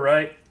better,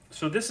 right?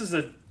 So this is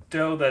a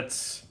dough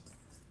that's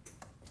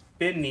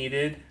been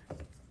kneaded,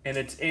 and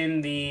it's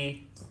in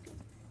the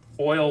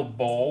oil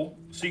bowl.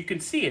 So you can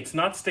see it's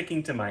not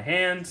sticking to my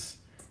hands.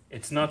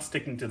 It's not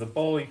sticking to the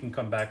bowl. You can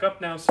come back up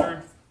now,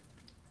 sir.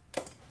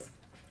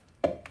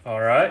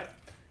 All right.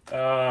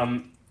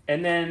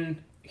 And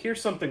then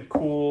here's something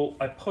cool.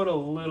 I put a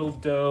little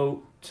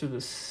dough to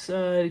the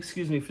side.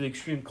 Excuse me for the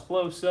extreme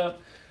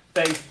close-up.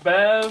 Thanks,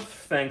 Bev.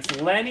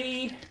 Thanks,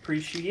 Lenny.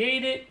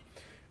 Appreciate it.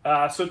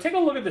 So take a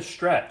look at the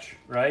stretch,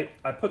 right?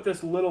 I put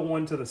this little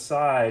one to the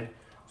side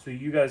so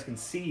you guys can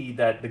see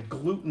that the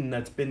gluten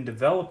that's been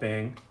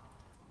developing,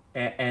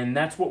 and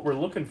that's what we're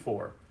looking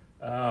for.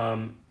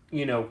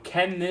 You know,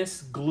 can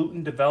this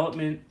gluten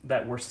development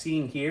that we're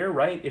seeing here,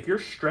 right? If you're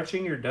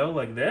stretching your dough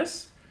like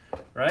this,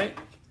 right,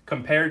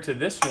 compared to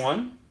this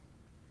one,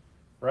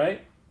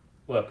 right?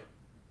 Look,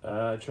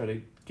 try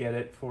to get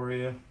it for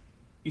you.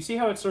 You see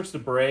how it starts to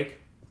break?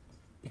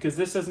 Because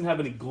this doesn't have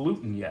any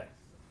gluten yet.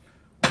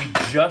 We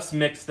just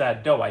mixed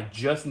that dough. I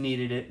just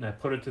kneaded it and I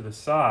put it to the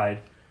side.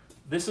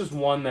 This is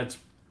one that's,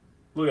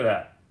 look at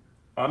that.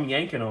 I'm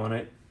yanking on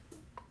it.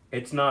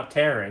 It's not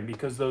tearing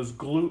because those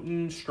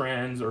gluten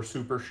strands are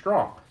super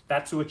strong.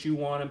 That's what you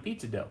want in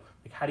pizza dough.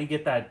 Like, how do you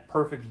get that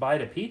perfect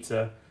bite of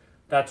pizza?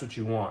 That's what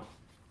you want.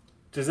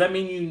 Does that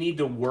mean you need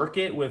to work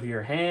it with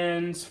your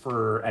hands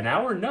for an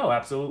hour? No,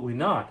 absolutely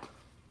not.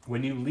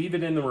 When you leave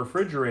it in the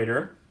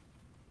refrigerator,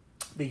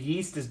 the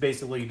yeast is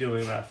basically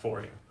doing that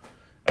for you.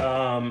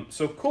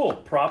 So cool.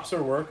 Props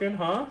are working,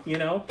 huh? You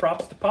know,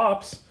 props to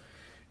pops.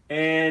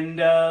 And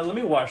let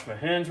me wash my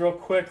hands real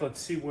quick. Let's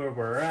see where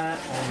we're at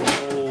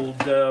on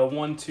the old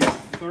 1, 2,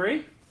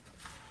 3.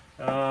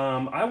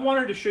 I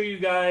wanted to show you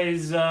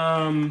guys,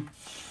 I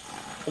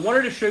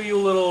wanted to show you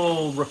a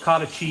little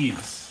ricotta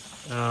cheese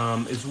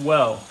as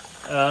well.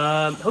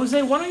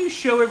 Jose, why don't you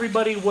show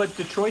everybody what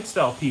Detroit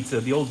style pizza,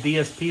 the old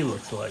DSP,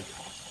 looks like?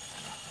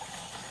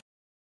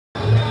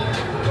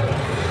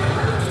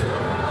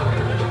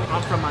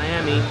 I'm from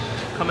Miami,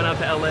 coming out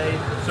to LA,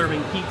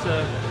 serving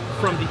pizza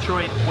from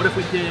Detroit. What if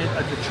we did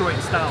a Detroit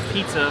style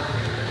pizza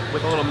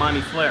with a little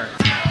Miami flair?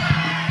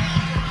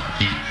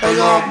 Hey,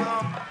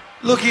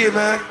 look here,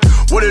 man.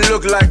 What it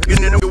look like, and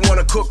then we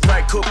wanna cook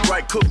right,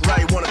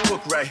 wanna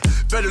cook right.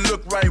 Better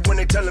look right when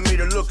they telling me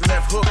to look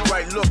left, hook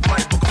right, look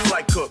right, book a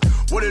flight cook.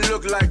 What it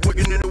look like,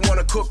 and then they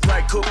wanna cook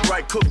right, cook.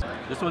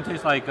 This one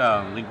tastes like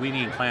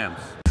linguine and clams.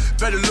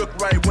 Better look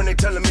right when they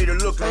telling me to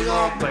look like,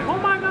 oh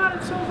my god,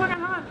 it's so fucking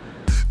hot.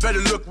 Better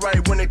look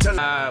right when they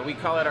tell we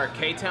call it our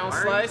K-Town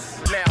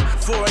slice. Now,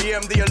 4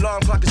 a.m. the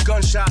alarm clock is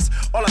gunshots.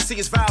 All I see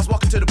is vowels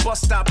walking to the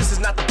bus stop. This is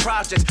not the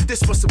project,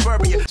 this was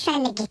suburbia. What are you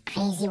trying to get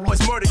crazy with?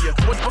 What's murder you?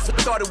 What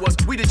thought it was?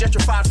 We the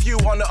gentrified few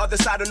on the other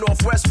side of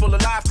Northwest, full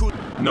of live crew.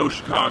 no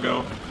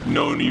Chicago,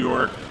 no New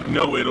York,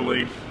 no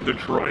Italy,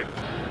 Detroit.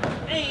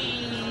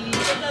 Hey,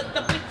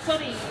 the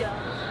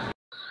pizzeria.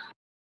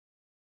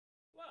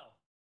 Well,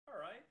 all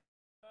right.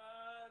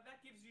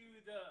 That gives you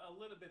a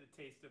little bit of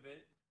taste of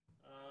it.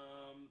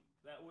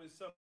 That was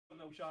something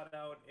that we shot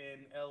out in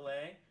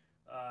LA.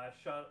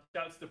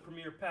 Shouts to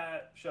Premier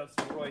Pat, shouts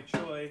to Roy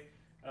Choi.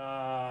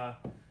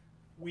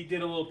 We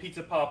did a little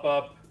pizza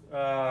pop-up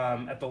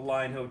at the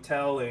Line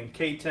Hotel in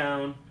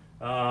K-Town.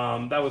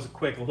 That was a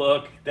quick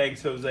look.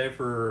 Thanks, Jose,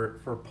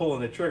 for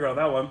pulling the trigger on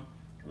that one.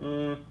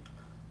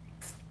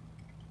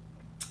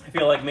 I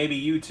feel like maybe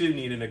you too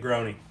need a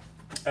Negroni.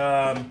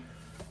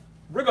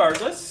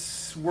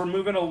 Regardless, we're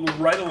moving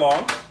right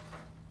along.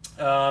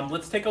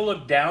 Let's take a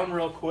look down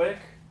real quick,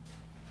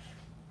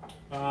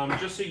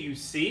 just so you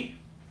see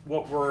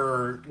what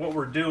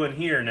we're doing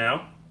here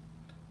now.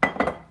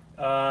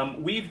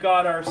 We've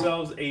got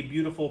ourselves a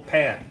beautiful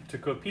pan to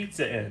cook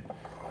pizza in.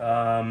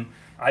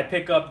 I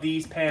pick up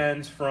these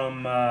pans from,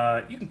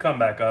 you can come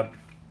back up.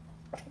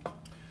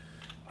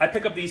 I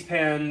pick up these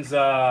pans,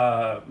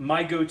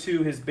 my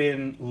go-to has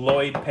been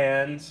Lloyd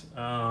pans.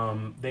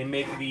 They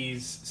make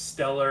these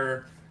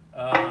stellar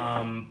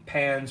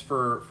pans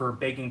for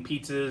baking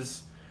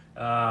pizzas.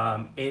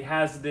 It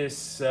has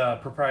this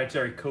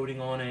proprietary coating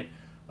on it.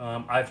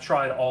 I've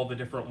tried all the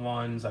different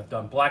ones. I've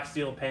done black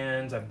steel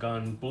pans, I've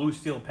done blue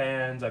steel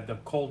pans, I've done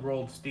cold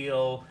rolled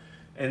steel,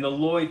 and the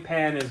Lloyd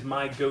pan is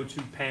my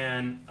go-to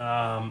pan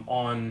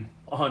on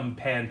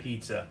pan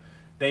pizza.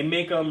 They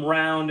make them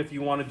round if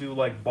you want to do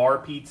like bar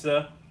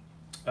pizza.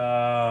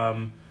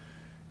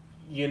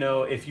 You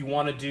know, if you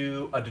want to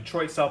do a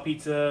Detroit style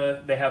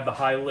pizza, they have the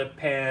high lip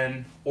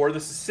pan or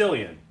the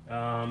Sicilian.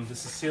 The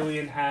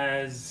Sicilian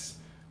has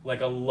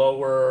like a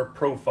lower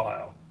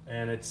profile,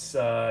 and it's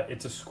a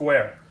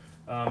square.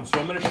 So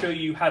I'm going to show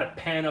you how to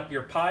pan up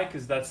your pie,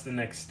 because that's the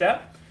next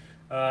step.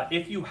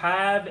 If you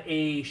have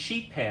a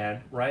sheet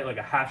pan, right, like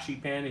a half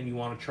sheet pan, and you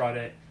want to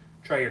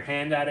try your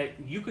hand at it,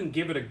 you can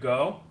give it a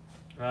go.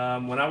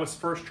 When I was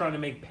first trying to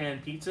make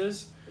pan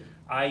pizzas,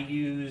 I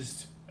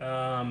used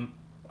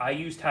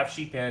half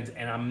sheet pans,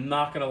 and I'm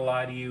not going to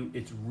lie to you,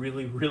 it's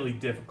really, really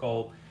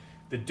difficult.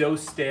 The dough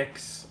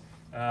sticks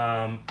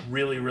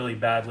really, really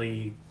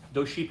badly.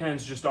 Those sheet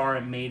pans just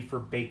aren't made for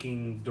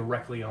baking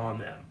directly on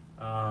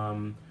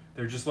them.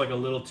 They're just like a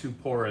little too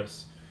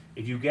porous.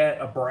 If you get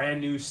a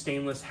brand new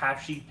stainless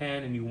half sheet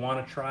pan and you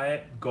want to try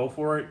it, go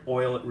for it,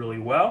 oil it really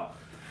well.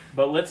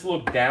 But let's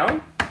look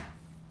down.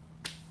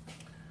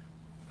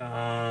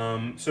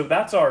 So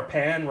that's our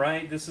pan,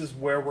 right? This is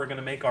where we're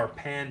gonna make our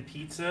pan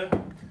pizza.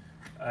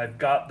 I've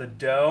got the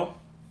dough,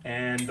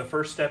 and the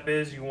first step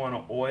is you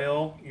wanna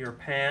oil your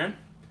pan.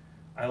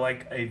 I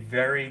like a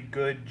very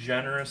good,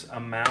 generous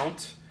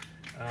amount.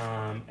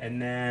 And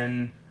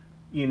then,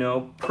 you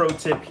know, pro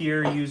tip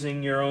here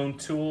using your own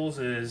tools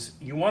is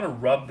you wanna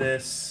rub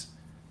this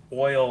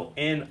oil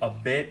in a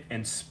bit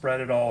and spread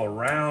it all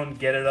around,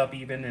 get it up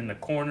even in the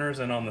corners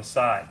and on the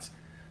sides.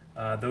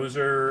 Those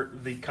are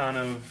the kind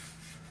of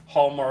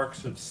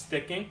hallmarks of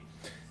sticking.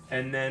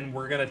 And then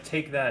we're gonna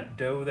take that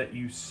dough that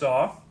you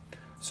saw.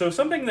 So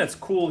something that's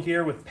cool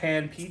here with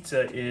pan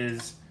pizza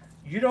is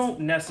you don't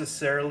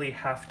necessarily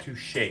have to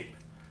shape,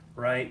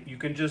 right? You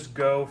can just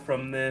go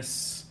from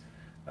this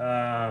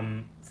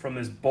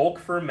bulk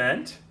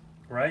ferment,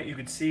 right? You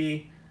can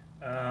see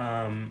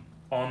on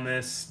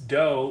this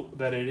dough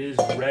that it is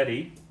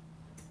ready.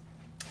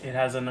 It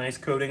has a nice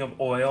coating of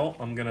oil.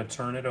 I'm gonna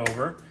turn it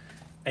over,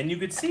 and you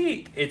can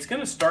see it's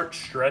gonna start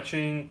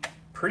stretching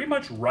pretty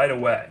much right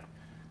away.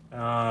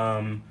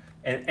 And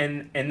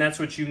that's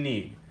what you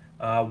need.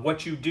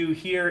 What you do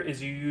here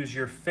is you use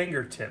your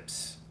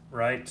fingertips,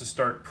 right, to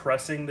start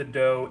pressing the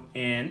dough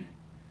in,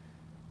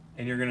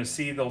 and you're gonna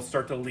see they'll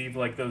start to leave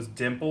like those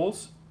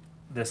dimples.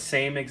 The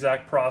same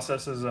exact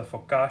process as a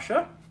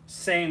focaccia,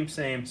 same.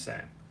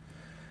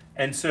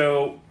 And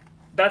so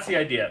that's the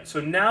idea. So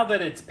now that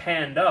it's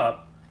panned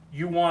up,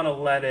 you wanna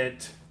let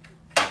it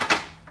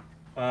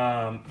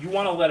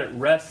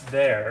rest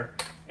there.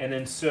 And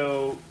then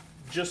so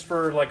just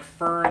for like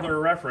further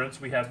reference,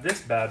 we have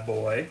this bad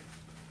boy,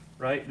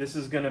 right? This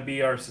is gonna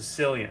be our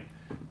Sicilian.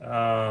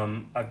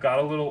 I've got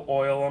a little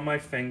oil on my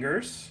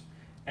fingers,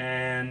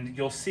 and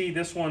you'll see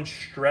this one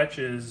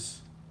stretches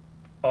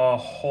a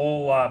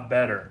whole lot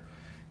better.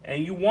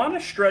 And you wanna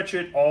stretch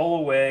it all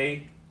the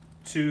way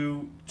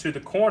to the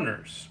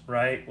corners,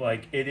 right?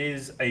 Like it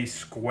is a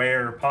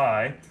square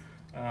pie.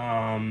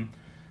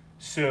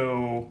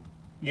 So,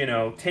 you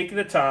know, take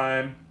the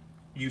time,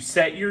 you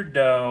set your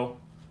dough,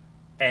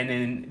 and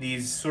in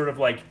these sort of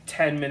like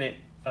 10-minute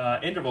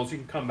intervals, you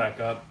can come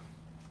back up.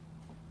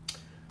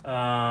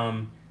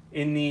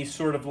 In these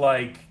sort of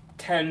like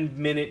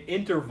 10-minute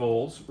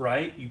intervals,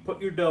 right? You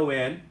put your dough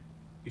in,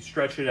 you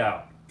stretch it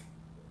out.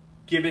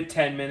 Give it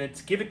 10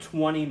 minutes, give it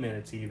 20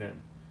 minutes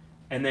even.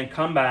 And then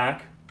come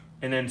back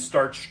and then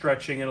start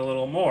stretching it a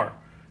little more.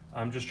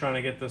 I'm just trying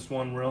to get this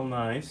one real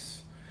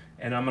nice.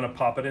 And I'm gonna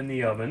pop it in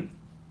the oven,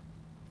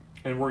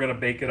 and we're gonna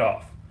bake it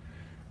off.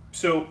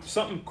 So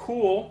something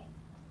cool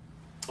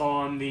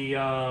on the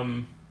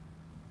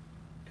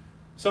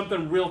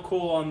something real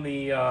cool on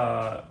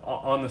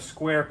the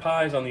square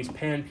pies, on these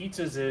pan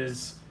pizzas,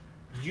 is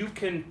you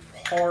can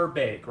par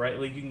bake, right?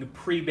 Like you can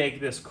pre-bake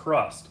this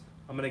crust.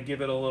 I'm gonna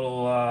give it a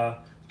little,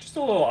 just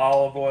a little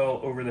olive oil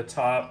over the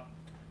top.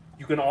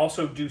 You can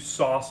also do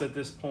sauce at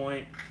this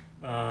point.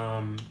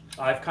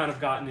 I've kind of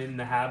gotten in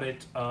the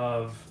habit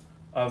of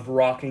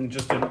rocking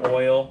just an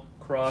oil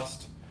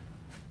crust.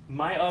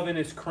 My oven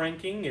is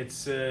cranking.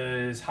 It's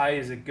as high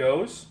as it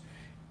goes.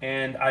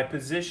 And I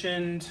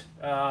positioned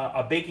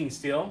a baking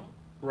steel,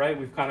 right?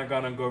 We've kind of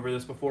gone and go over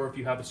this before. If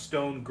you have a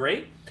stone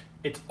grate,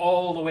 it's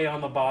all the way on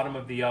the bottom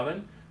of the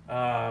oven.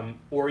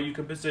 Or you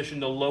can position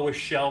the lowest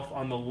shelf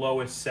on the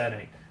lowest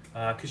setting,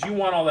 because you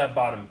want all that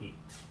bottom heat.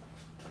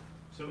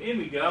 So in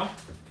we go.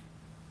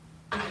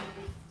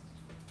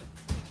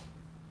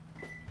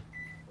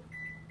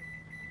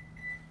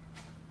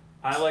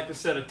 I like to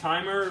set a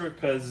timer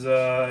because,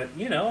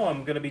 you know,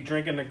 I'm going to be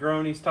drinking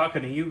Negronis,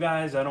 talking to you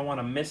guys. I don't want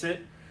to miss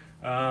it.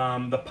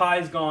 The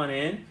pie's gone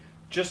in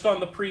just on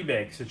the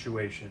pre-bake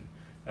situation.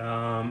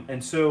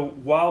 And so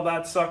while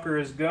that sucker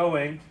is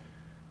going,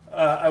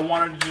 I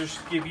wanted to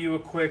just give you a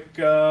quick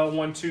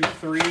 1, 2,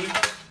 3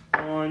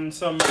 on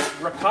some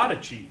ricotta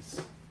cheese.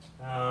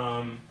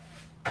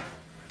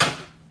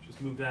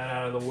 Just move that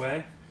out of the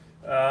way.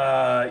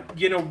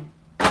 You know,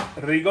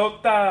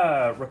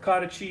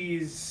 ricotta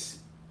cheese,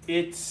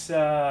 it's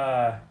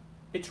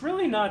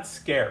really not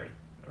scary,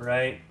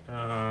 right?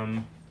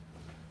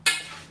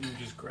 You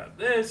just grab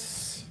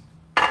this,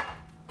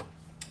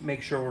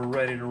 make sure we're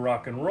ready to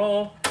rock and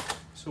roll,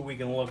 so we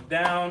can look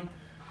down,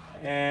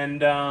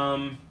 and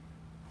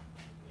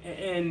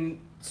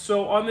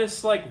so on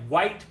this like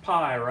white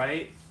pie,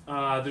 right?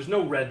 There's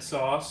no red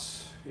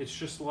sauce. It's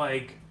just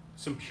like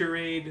some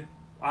pureed.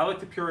 I like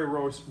the puree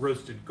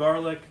roasted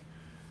garlic.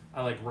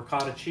 I like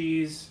ricotta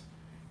cheese,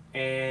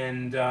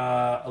 and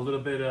a little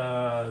bit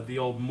of the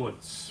old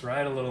mozz,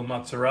 right? A little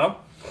mozzarella.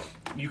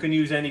 You can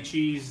use any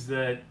cheese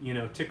that, you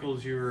know,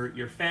 tickles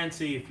your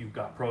fancy. If you've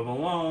got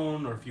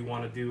provolone, or if you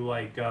want to do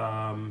like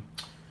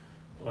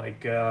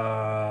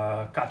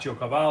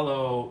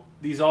caciocavallo,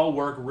 these all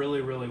work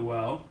really, really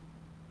well.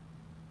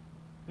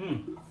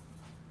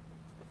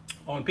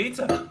 On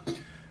pizza.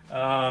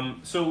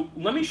 So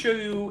let me show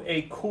you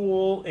a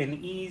cool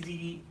and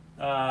easy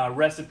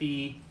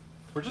recipe.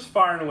 We're just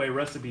firing away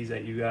recipes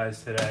at you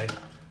guys today.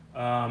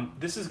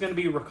 This is going to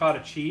be ricotta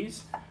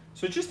cheese.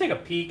 So just take a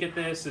peek at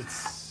this.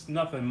 It's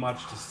nothing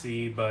much to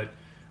see, but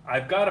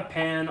I've got a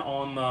pan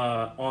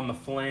on the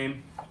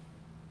flame,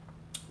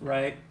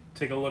 right?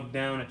 Take a look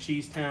down at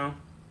Cheese Town.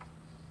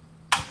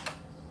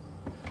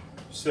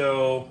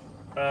 So,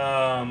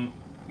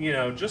 you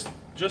know, just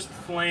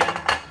flame,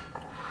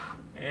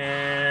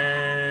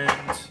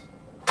 and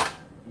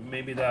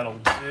maybe that'll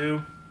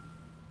do.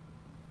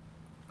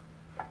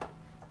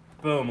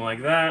 Boom,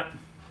 like that.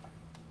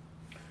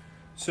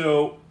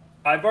 So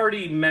I've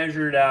already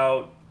measured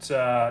out,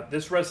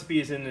 this recipe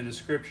is in the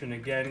description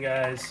again,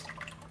 guys.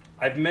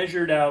 I've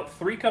measured out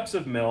 3 cups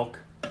of milk.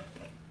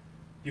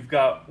 You've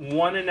got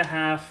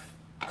 1.5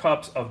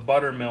 cups of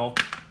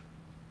buttermilk,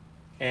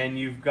 and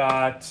you've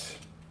got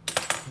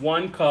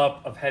 1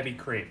 cup of heavy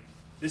cream.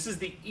 This is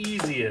the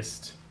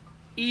easiest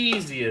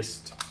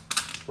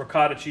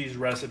ricotta cheese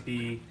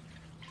recipe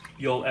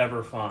you'll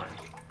ever find.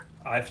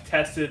 I've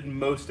tested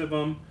most of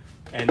them,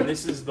 and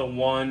this is the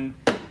one.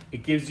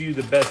 It gives you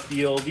the best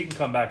yield. You can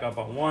come back up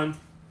on one.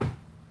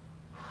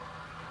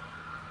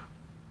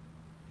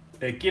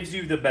 It gives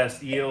you the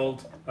best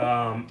yield.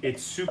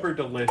 It's super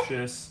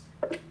delicious,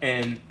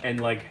 and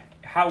like,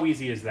 how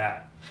easy is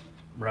that,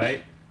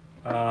 right?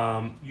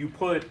 You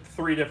put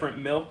 3 different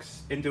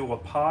milks into a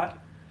pot.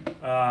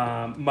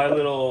 My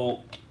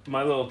little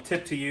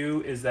tip to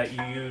you is that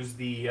you use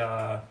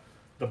the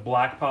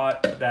black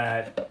pot,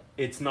 that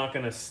it's not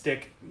gonna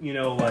stick. You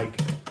know, like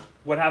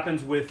what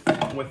happens with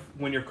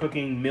when you're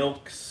cooking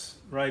milks,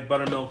 right?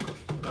 Buttermilk,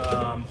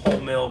 whole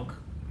milk,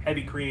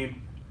 heavy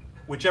cream,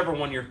 whichever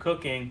one you're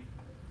cooking,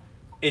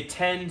 it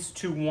tends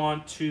to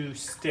want to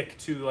stick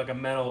to like a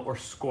metal or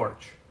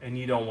scorch, and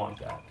you don't want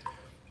that.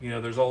 You know,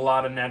 there's a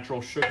lot of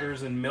natural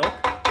sugars in milk,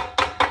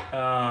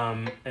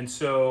 and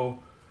so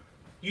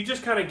you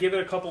just kind of give it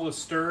a couple of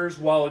stirs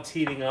while it's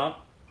heating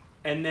up,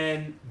 and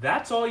then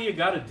that's all you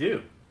got to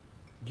do.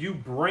 You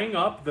bring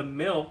up the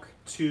milk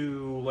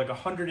to like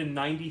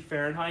 190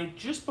 Fahrenheit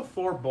just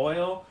before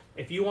boil.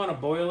 If you want to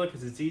boil it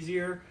because it's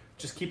easier,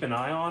 just keep an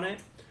eye on it.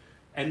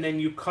 And then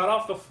you cut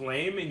off the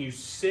flame and you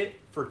sit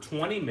for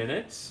 20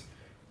 minutes,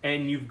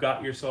 and you've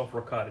got yourself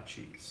ricotta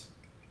cheese.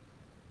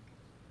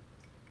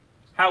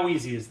 How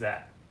easy is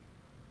that?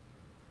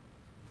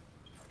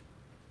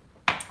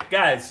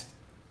 Guys,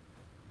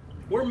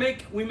 we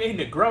made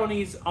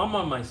Negronis. I'm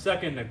on my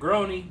second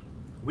Negroni.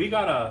 We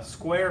got a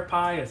square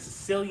pie, a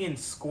Sicilian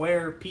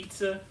square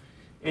pizza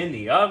in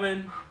the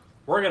oven.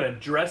 We're gonna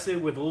dress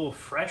it with a little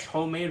fresh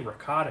homemade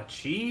ricotta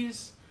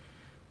cheese.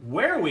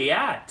 Where are we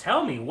at?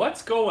 Tell me,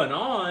 what's going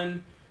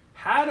on?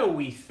 How do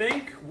we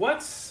think?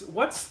 What's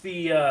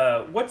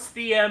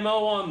the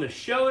MO on the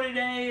show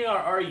today?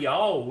 Are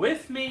y'all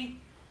with me?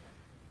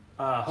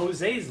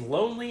 Jose's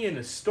lonely in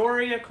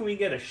Astoria. Can we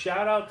get a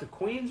shout out to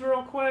Queens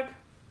real quick?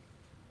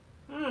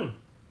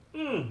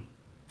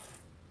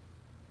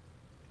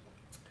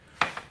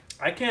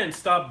 I can't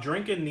stop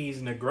drinking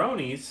these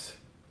Negronis.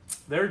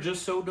 They're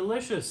just so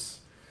delicious.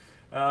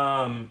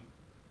 So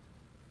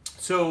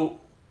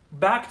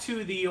back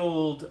to the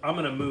old, I'm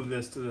going to move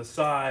this to the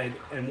side,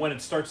 and when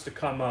it starts to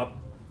come up,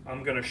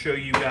 I'm going to show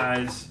you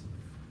guys.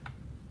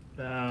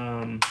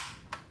 Uh-oh.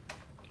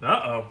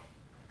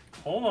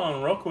 Hold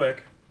on real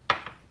quick.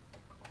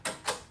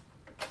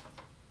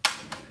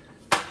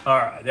 All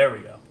right, there we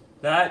go.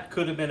 That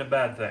could have been a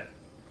bad thing.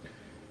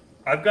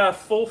 I've got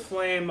full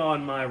flame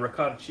on my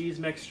ricotta cheese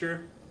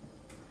mixture.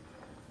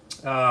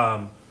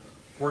 We're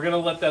going to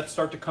let that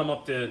start to come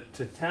up to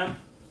temp.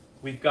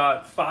 We've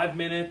got 5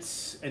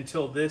 minutes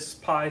until this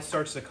pie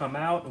starts to come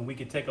out, and we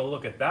can take a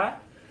look at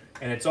that.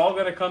 And it's all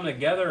going to come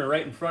together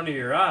right in front of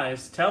your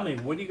eyes. Tell me,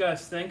 what do you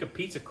guys think of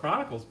Pizza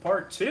Chronicles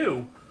Part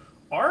 2?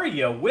 Are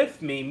you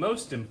with me?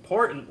 Most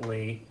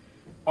importantly,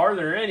 are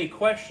there any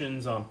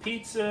questions on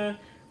pizza,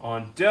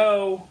 on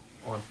dough,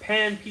 on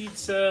pan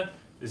pizza?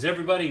 Does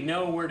everybody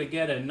know where to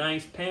get a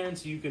nice pan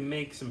so you can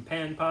make some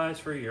pan pies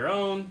for your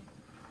own?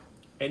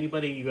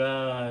 Anybody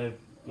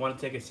want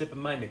to take a sip of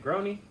my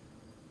Negroni?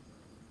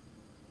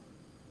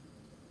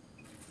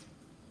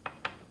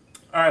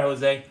 All right,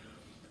 Jose.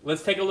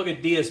 Let's take a look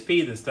at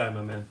DSP this time,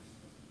 my man.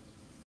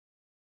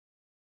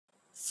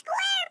 Square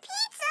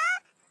pizza?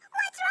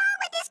 What's wrong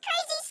with this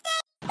crazy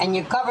steak? And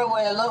you cover it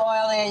with a little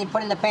oil there, and you put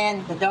it in the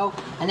pan, the dough,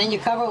 and then you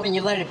cover it and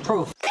you let it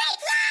proof. Pizza!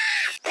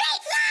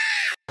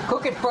 Pizza!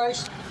 Cook it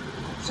first,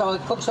 so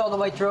it cooks all the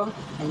way through,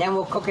 and then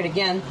we'll cook it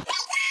again.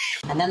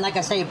 And then, like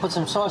I say, you put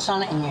some sauce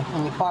on it and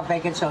you part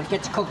bacon so it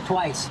gets cooked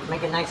twice.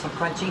 Make it nice and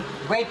crunchy.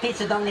 Great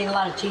pizza don't need a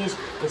lot of cheese.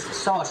 It's the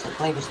sauce that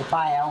flavors the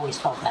pie. I always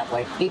felt that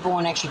way. People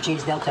want extra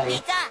cheese, they'll tell you.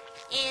 Pizza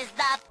is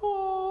the...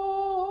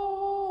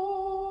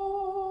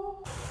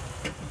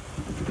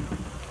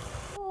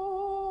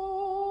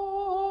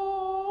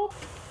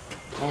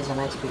 There's a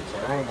nice pizza,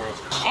 very nice.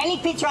 Any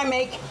pizza I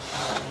make,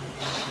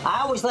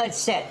 I always let it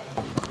sit.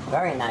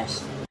 Very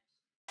nice.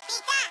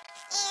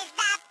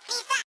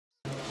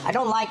 I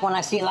don't like when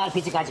I see a lot of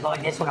pizza guys go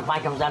like this when a pie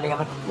comes out of the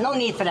oven. No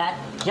need for that.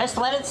 Just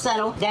let it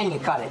settle, then you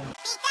cut it.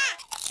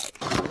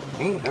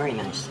 Very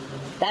nice.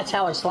 That's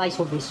how a slice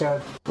would be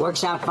served.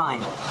 Works out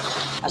fine.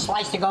 A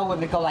slice to go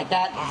would go like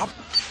that.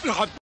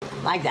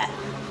 Like that.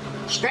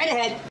 Straight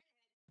ahead.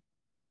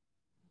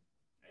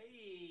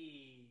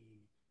 Hey,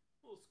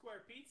 little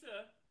square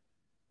pizza.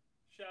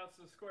 Shouts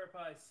to Square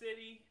Pie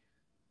City.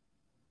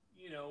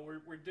 You know,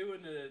 we're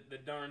doing the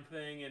darn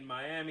thing in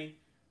Miami.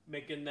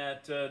 Making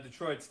that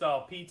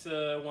Detroit-style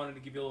pizza. I wanted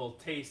to give you a little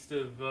taste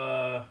of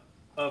the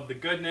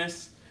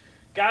goodness.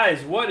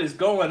 Guys, what is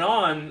going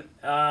on?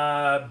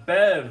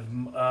 Bev,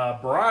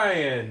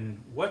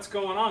 Brian, what's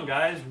going on,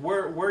 guys?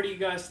 Where do you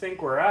guys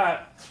think we're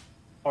at?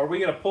 Are we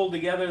going to pull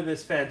together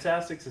this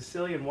fantastic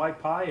Sicilian white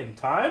pie in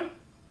time?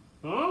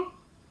 Huh?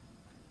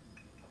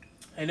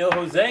 I know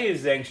Jose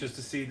is anxious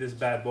to see this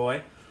bad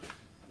boy.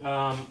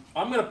 I'm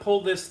going to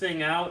pull this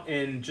thing out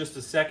in just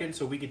a second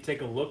so we can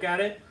take a look at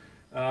it.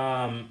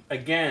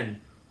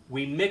 Again,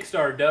 we mixed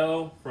our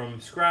dough from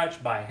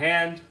scratch by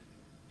hand.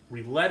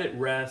 We let it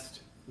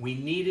rest. We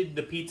kneaded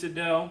the pizza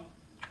dough,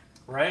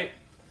 right?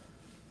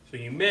 So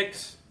you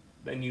mix,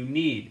 then you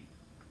knead.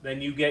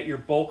 Then you get your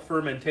bulk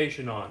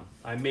fermentation on.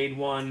 I made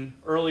one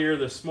earlier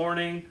this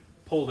morning,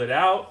 pulled it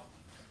out.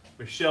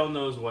 Michelle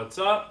knows what's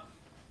up.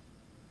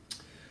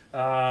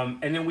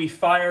 And then we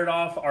fired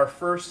off our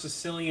first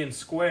Sicilian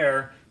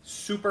square,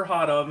 super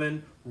hot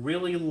oven,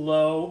 really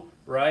low,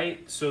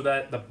 right? So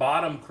that the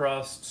bottom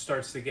crust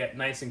starts to get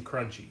nice and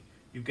crunchy.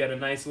 You get a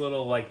nice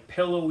little like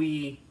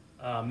pillowy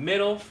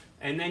middle,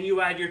 and then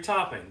you add your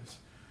toppings.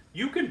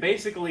 You can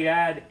basically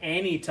add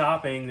any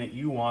topping that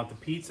you want the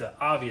pizza,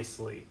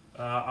 obviously.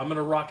 I'm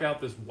gonna rock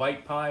out this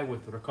white pie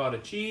with ricotta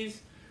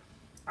cheese.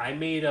 I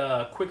made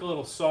a quick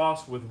little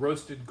sauce with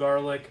roasted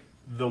garlic,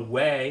 the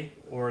whey,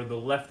 or the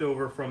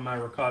leftover from my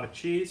ricotta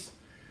cheese.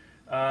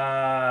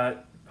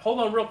 Hold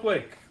on real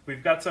quick.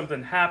 We've got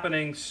something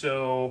happening,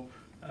 so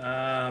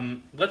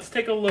let's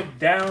take a look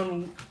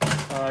down.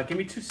 Give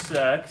me 2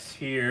 secs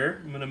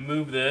here. I'm gonna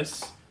move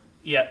this.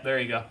 Yeah, there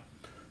you go.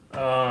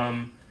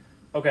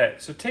 Okay,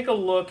 so take a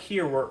look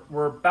here.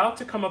 We're about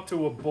to come up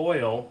to a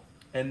boil,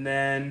 and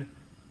then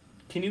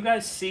can you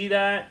guys see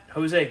that?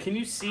 Jose, can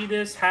you see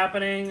this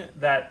happening?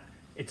 That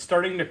it's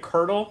starting to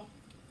curdle?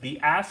 The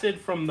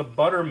acid from the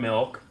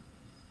buttermilk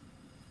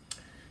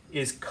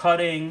is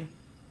cutting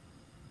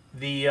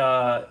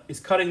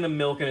the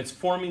milk, and it's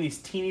forming these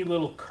teeny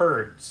little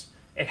curds.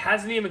 It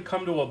hasn't even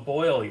come to a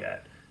boil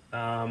yet.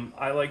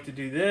 I like to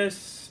do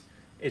this.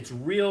 It's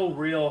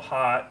real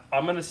hot.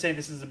 I'm gonna say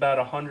this is about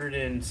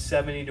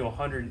 170 to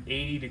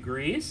 180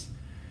 degrees.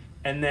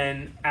 And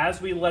then as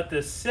we let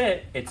this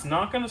sit, it's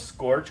not gonna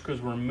scorch because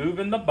we're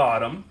moving the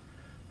bottom.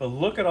 But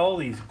look at all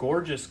these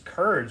gorgeous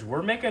curds.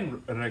 We're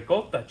making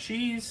ricotta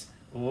cheese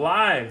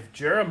live.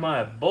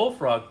 Jeremiah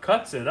Bullfrog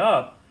cuts it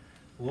up.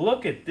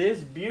 Look at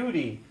this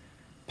beauty.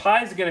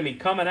 Pie's gonna be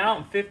coming out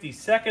in 50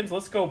 seconds.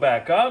 Let's go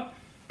back up.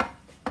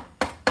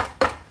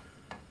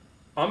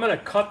 I'm gonna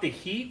cut the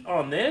heat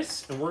on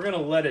this and we're gonna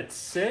let it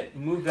sit,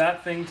 move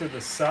that thing to the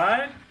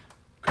side,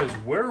 because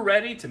we're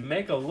ready to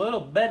make a little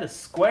bit of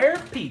square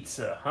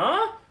pizza,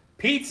 huh?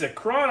 Pizza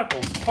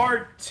Chronicles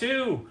Part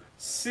 2,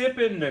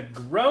 sipping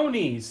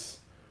Negronis.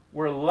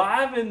 We're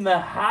live in the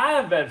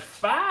hive at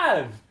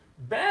 5.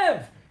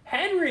 Bev,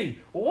 Henry,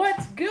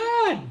 what's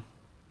good?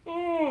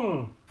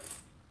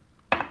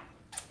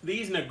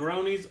 These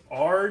Negronis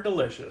are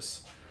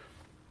delicious.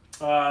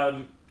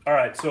 All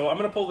right, so I'm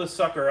gonna pull this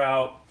sucker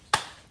out.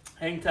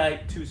 Hang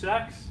tight, 2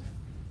 secs.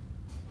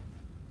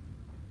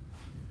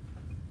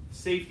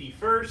 Safety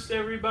first,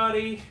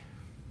 everybody.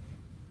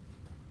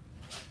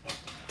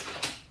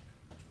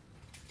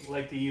 I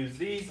like to use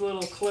these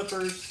little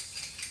clippers.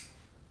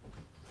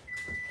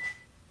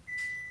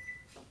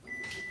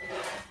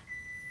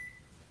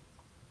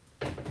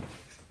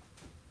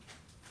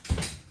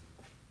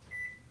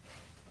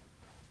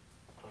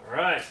 All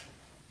right,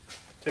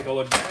 take a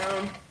look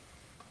down.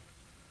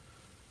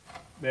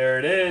 There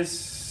it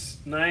is,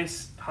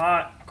 nice,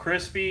 hot,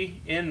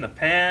 crispy in the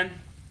pan.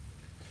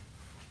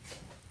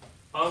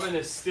 Oven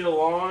is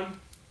still on.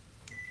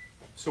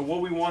 So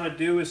what we want to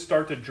do is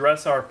start to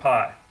dress our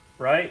pie,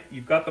 right?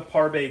 You've got the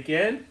par bake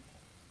in.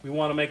 We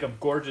want to make a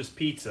gorgeous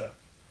pizza.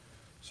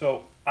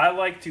 So I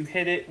like to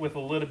hit it with a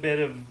little bit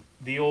of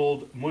the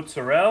old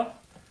mozzarella.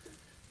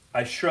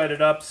 I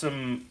shredded up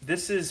some,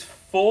 this is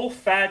full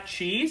fat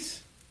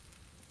cheese.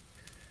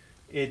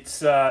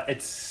 It's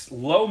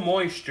low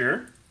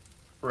moisture,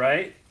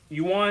 right?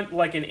 You want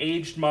like an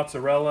aged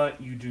mozzarella.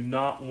 You do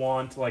not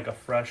want like a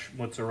fresh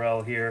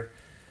mozzarella here.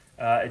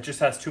 It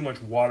just has too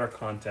much water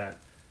content.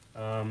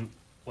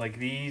 Like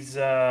these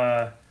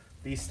style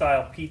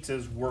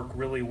pizzas work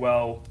really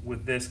well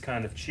with this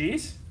kind of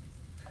cheese.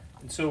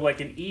 And so like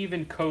an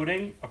even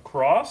coating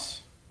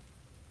across.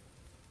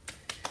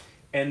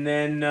 And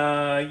then,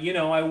 you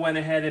know, I went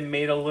ahead and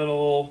made a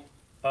little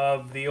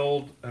of the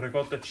old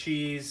ricotta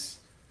cheese.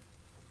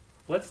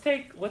 Let's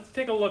take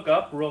a look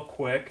up real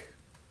quick.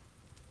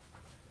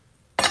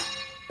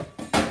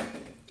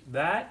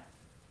 That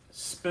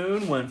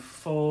spoon went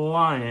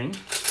flying.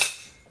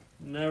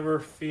 Never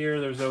fear,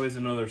 there's always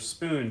another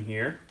spoon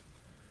here.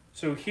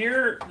 So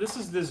here, this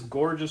is this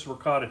gorgeous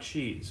ricotta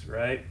cheese,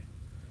 right?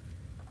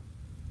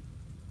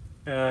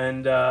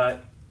 And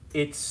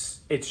it's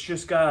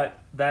just got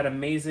that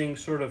amazing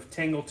sort of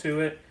tingle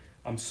to it.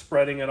 I'm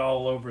spreading it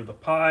all over the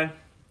pie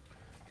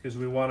because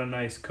we want a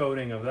nice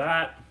coating of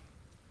that.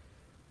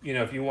 You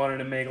know, if you wanted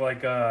to make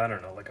like a, I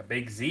don't know, like a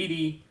baked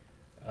ziti,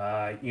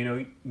 you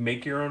know,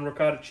 make your own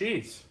ricotta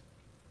cheese.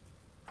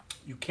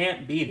 You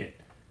can't beat it.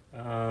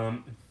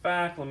 In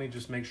fact, let me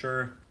just make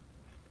sure.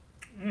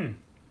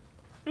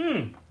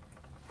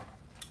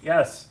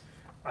 Yes,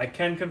 I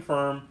can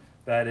confirm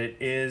that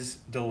it is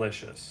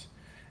delicious.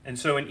 And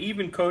so an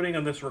even coating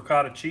of this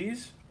ricotta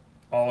cheese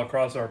all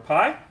across our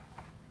pie.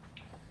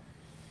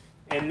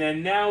 And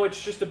then now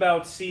it's just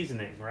about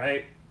seasoning,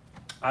 right?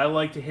 I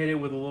like to hit it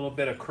with a little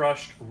bit of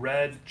crushed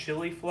red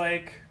chili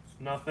flake.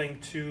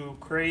 Nothing too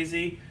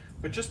crazy,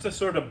 but just to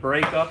sort of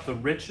break up the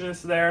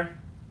richness there.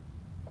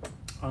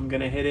 I'm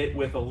gonna hit it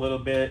with a little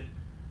bit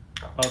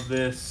of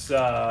this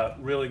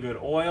really good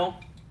oil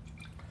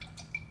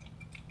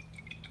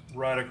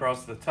right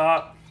across the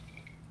top.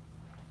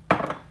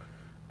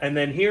 And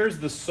then here's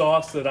the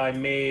sauce that I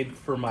made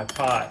for my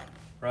pie,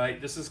 right?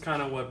 This is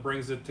kind of what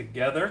brings it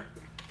together,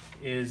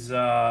 is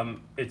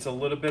it's a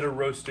little bit of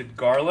roasted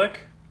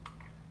garlic,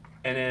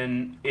 and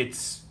then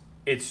it's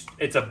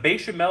a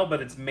bechamel,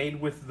 but it's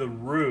made with the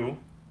roux,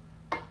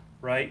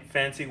 right?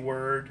 Fancy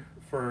word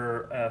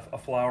for a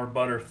flour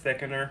butter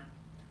thickener.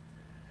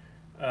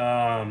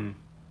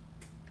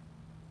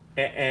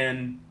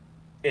 And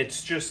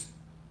it's just,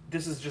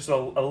 this is just a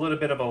little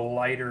bit of a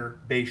lighter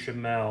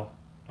bechamel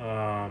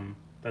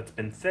that's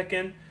been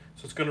thickened.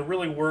 So it's gonna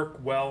really work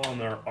well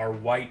on our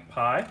white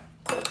pie.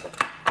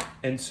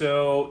 And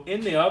so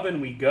in the oven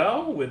we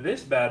go with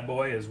this bad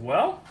boy as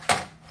well.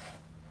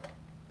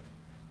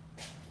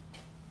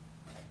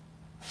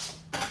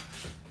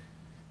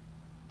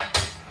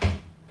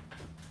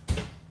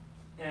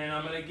 And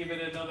I'm gonna give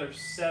it another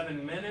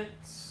 7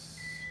 minutes.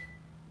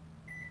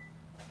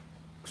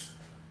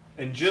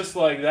 And just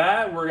like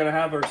that, we're gonna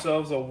have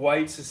ourselves a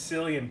white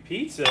Sicilian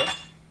pizza.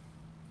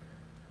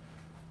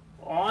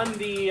 On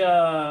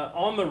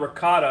the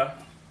ricotta,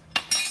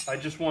 I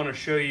just want to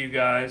show you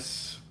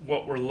guys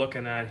what we're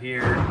looking at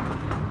here.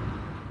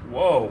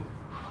 Whoa,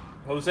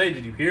 Jose,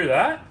 did you hear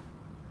that?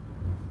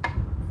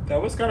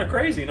 That was kind of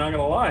crazy, not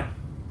gonna lie.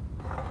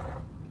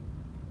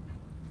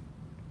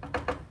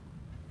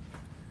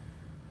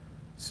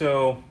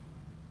 So,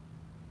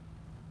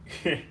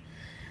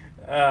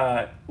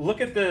 look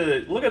at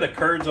the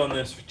curds on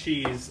this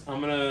cheese.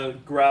 I'm gonna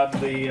grab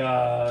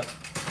the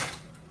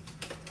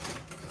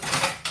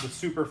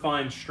super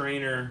fine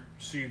strainer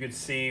so you can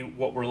see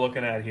what we're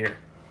looking at here.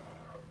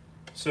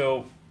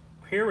 So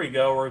here we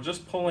go. We're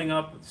just pulling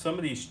up some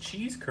of these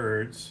cheese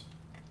curds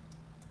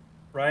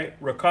right?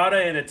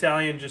 Ricotta in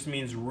Italian just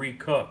means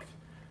recooked.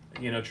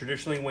 You know,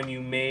 traditionally when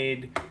you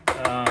made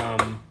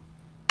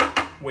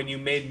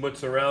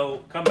mozzarella,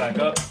 come back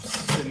up,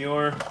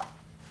 senor.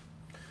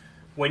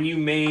 When you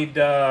made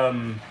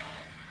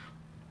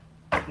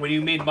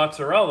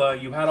mozzarella,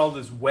 you had all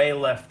this whey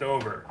left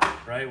over,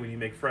 right? When you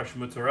make fresh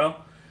mozzarella.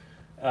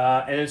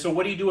 And so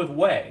what do you do with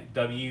whey?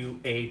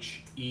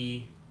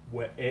 W-H-E-E-Y.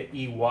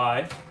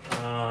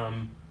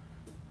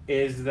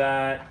 Is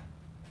that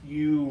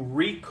you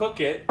recook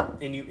it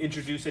and you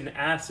introduce an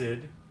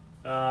acid,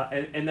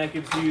 and that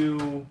gives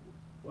you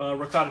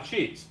ricotta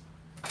cheese.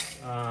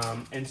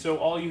 And so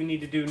all you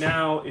need to do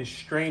now is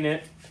strain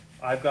it.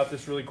 I've got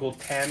this really cool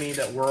Tammy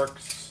that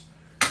works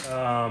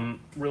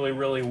really,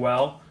 really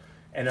well.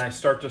 And I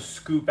start to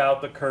scoop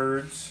out the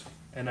curds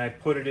and I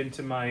put it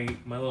into my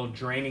little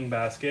draining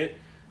basket.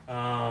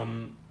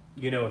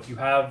 You know, if you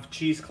have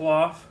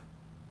cheesecloth,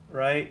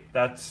 right,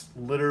 that's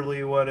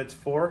literally what it's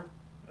for.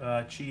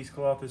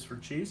 Cheesecloth is for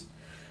cheese.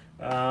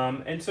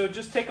 And so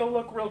just take a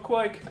look real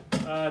quick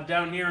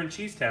down here in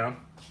Cheesetown.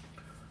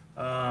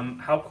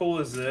 How cool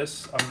is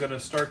this? I'm going to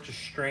start to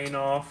strain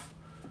off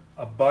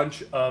a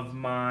bunch of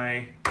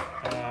my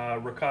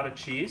ricotta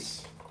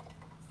cheese.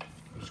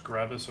 Just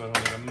grab this so I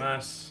don't make a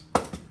mess.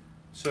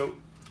 So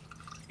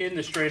in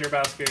the strainer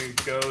basket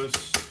it goes.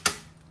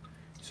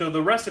 So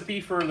the recipe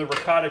for the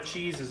ricotta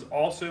cheese is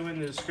also in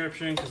the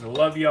description because I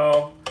love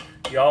y'all.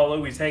 Y'all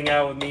always hang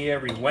out with me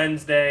every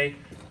Wednesday.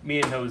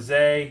 Me and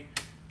Jose,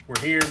 we're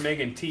here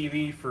making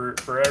TV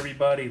for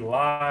everybody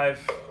live.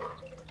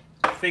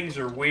 Things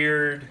are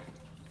weird.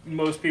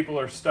 Most people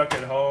are stuck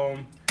at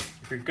home.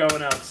 If you're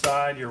going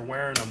outside, you're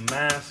wearing a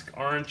mask,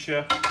 aren't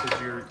you?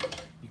 Because you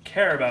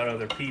care about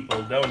other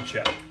people, don't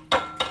you?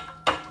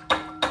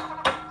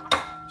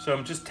 So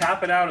I'm just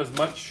tapping out as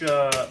much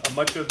of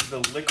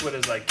the liquid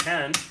as I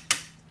can.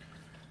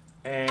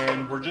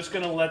 And we're just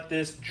gonna let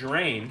this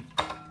drain.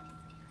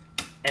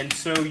 And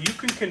so you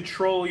can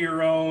control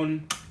your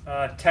own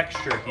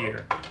texture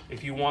here.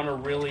 If you want a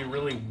really,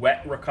 really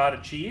wet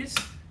ricotta cheese,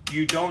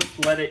 you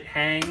don't let it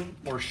hang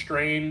or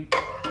strain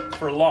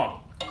for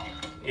long.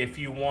 If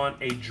you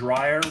want a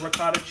drier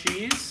ricotta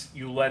cheese,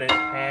 you let it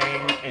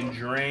hang and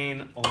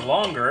drain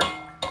longer,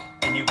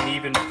 and you can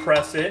even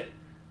press it.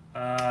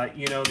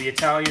 You know, the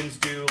Italians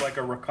do like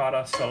a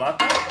ricotta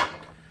salata.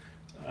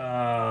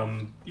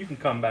 You can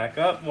come back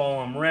up while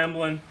I'm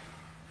rambling.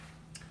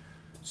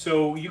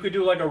 So you could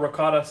do like a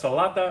ricotta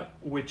salata,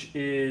 which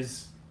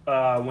is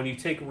when you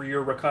take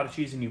your ricotta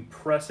cheese and you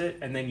press it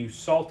and then you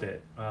salt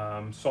it.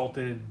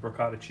 Salted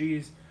ricotta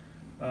cheese.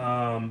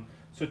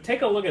 So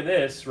take a look at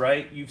this,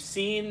 right? You've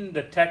seen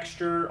the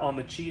texture on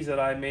the cheese that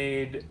I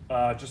made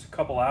just a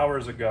couple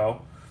hours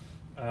ago.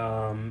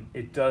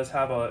 It does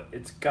have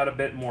it's got a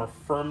bit more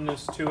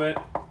firmness to it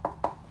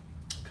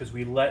because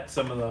we let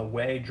some of the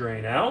whey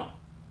drain out.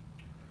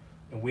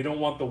 And we don't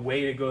want the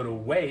whey to go to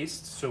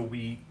waste, so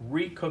we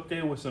recooked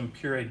it with some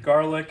pureed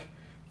garlic,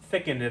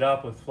 thickened it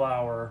up with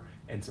flour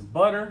and some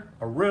butter,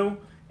 a roux,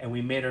 and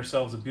we made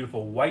ourselves a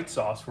beautiful white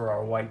sauce for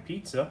our white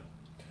pizza.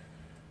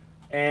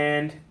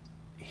 And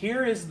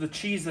here is the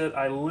cheese that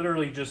I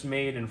literally just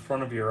made in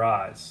front of your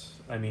eyes.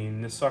 I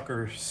mean, this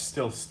sucker is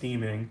still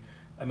steaming.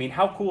 I mean,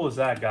 how cool is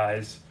that,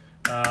 guys?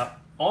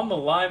 On the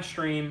live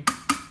stream,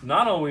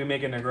 not only are we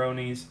making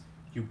Negronis,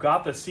 you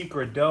got the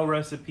secret dough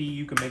recipe.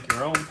 You can make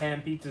your own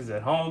pan pizzas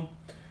at home.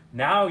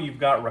 Now you've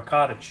got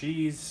ricotta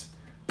cheese.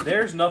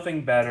 There's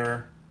nothing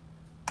better.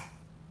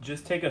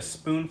 Just take a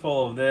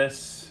spoonful of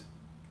this.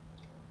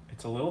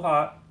 It's a little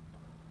hot.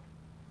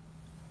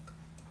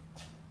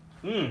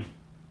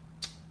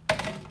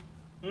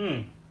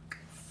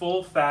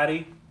 Full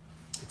fatty.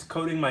 It's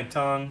coating my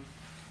tongue.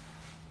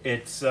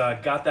 It's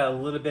got that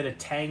little bit of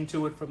tang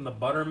to it from the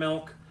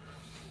buttermilk.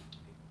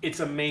 It's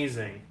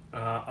amazing.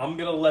 I'm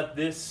gonna let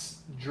this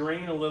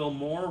drain a little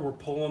more. We're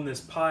pulling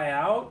this pie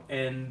out,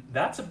 and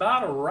that's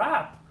about a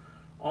wrap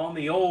on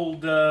the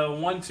old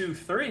 1, 2,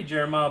 3.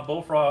 Jeremiah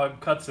Bullfrog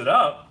cuts it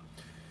up.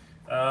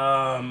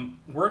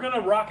 We're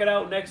gonna rock it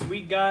out next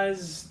week,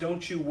 guys.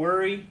 Don't you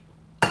worry.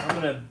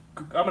 I'm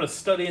gonna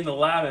study in the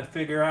lab and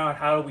figure out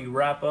how do we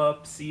wrap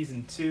up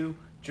season 2.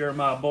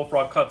 Jeremiah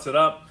Bullfrog cuts it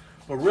up.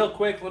 But real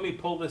quick, let me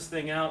pull this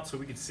thing out so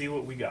we can see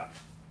what we got.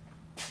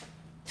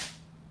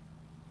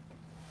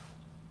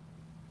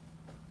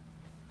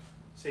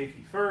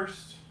 Safety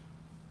first.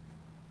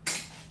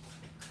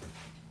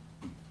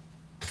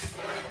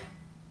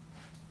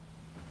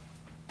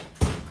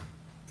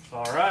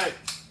 All right.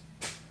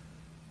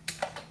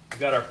 We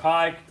got our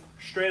pie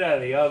straight out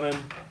of the oven.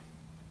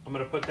 I'm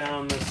gonna put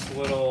down this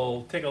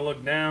little, take a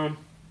look down.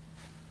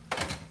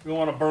 We don't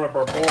want to burn up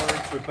our board,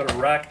 so we put a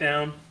rack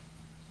down.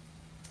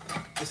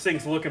 This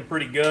thing's looking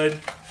pretty good.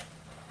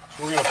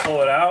 So we're gonna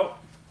pull it out,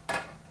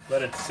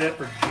 let it sit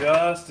for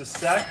just a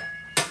sec.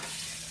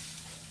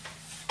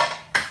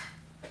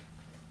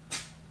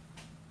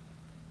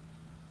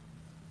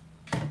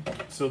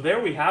 So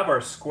there we have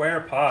our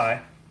square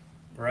pie,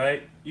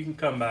 right? You can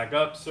come back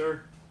up,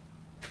 sir.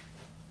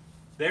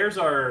 There's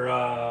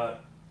our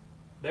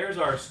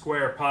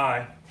square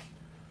pie.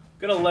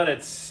 Gonna let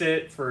it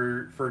sit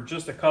for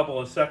just a couple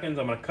of seconds.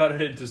 I'm gonna cut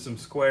it into some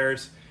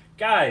squares.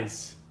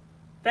 Guys,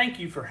 thank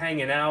you for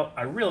hanging out.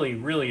 I really,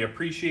 really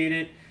appreciate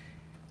it.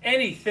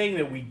 Anything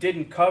that we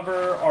didn't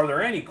cover, are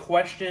there any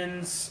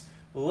questions?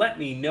 Let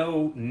me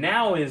know.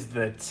 Now is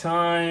the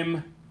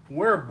time.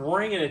 We're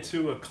bringing it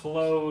to a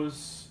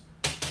close.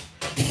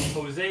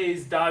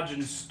 Jose's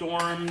dodging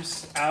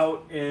storms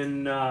out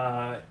in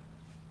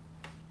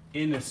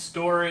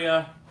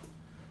Astoria.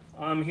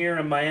 I'm here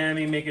in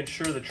Miami making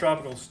sure the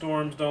tropical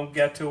storms don't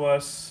get to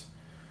us.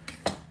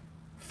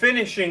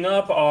 Finishing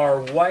up our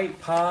white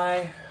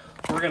pie.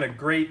 We're going to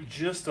grate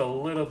just a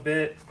little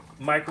bit,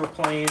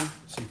 microplane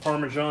some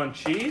Parmesan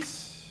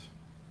cheese.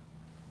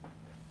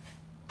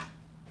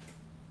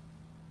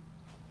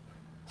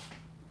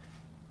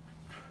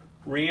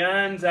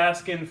 Rianne's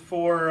asking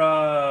for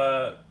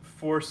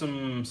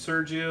some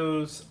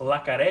Sergio's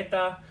La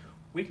Careta.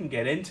 We can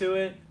get into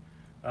it.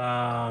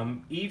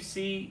 Eve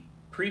C,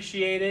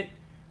 appreciate it.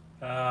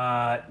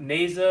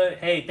 Neza,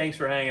 hey, thanks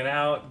for hanging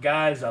out.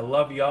 Guys, I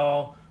love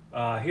y'all.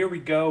 Here we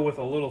go with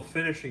a little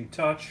finishing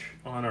touch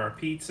on our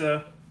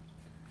pizza.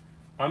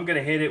 I'm going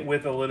to hit it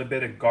with a little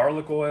bit of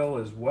garlic oil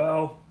as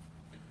well.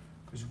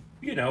 Because,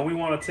 you know, we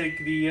want to take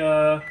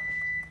the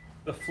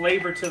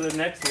flavor to the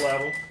next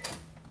level.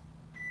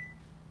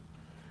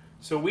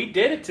 So we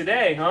did it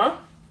today, huh?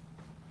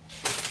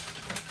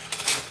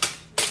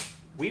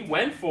 We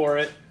went for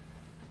it.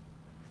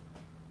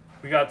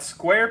 We got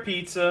square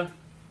pizza,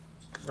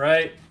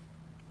 right?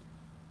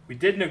 We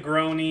did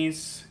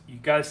Negronis. You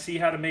guys see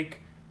how to make,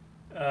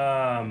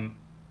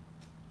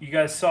 you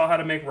guys saw how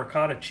to make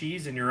ricotta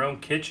cheese in your own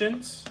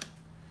kitchens?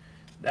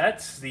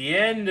 That's the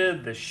end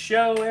of the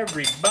show,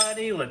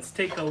 everybody. Let's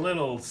take a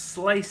little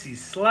slicey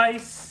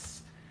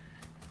slice.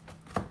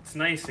 It's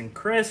nice and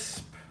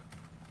crisp.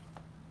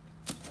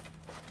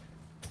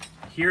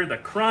 Hear the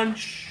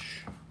crunch.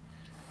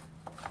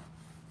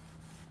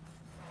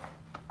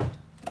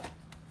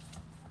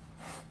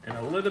 And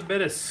a little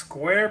bit of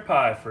square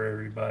pie for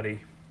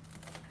everybody.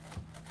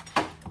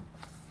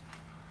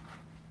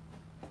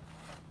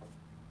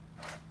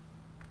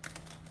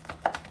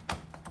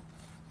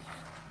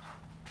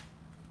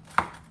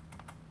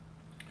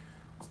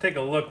 Let's take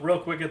a look real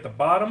quick at the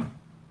bottom.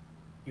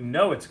 You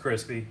know it's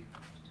crispy.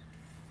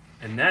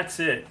 And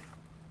that's it.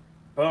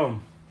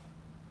 Boom.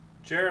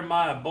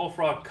 Jeremiah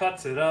Bullfrog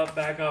cuts it up,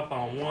 back up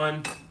on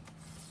one.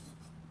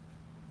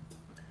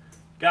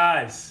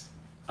 Guys,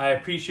 I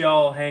appreciate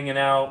y'all hanging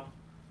out.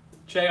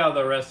 Check out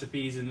the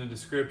recipes in the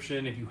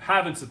description. If you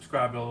haven't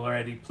subscribed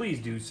already, please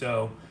do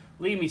so.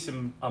 Leave me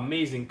some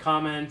amazing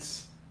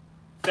comments.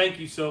 Thank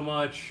you so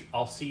much.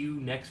 I'll see you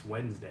next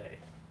Wednesday.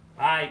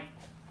 Bye.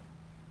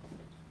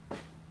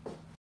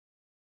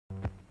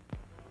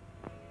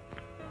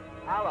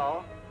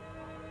 Hello.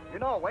 You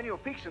know, when you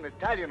fix an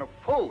Italian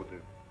food,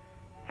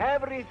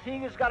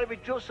 everything has got to be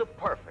just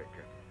perfect.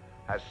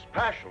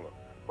 Especially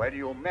when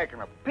you're making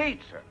a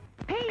pizza.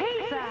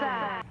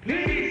 Pizza!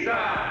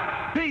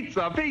 Pizza!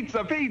 Pizza,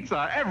 pizza,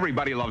 pizza!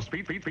 Everybody loves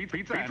pizza, pizza,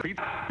 pizza,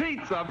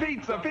 pizza,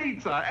 pizza,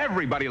 pizza!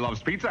 Everybody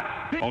loves pizza.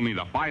 Only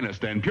the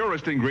finest and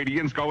purest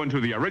ingredients go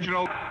into the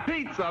original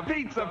pizza,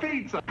 pizza,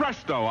 pizza!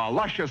 Presto, a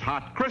luscious,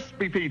 hot,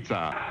 crispy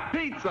pizza!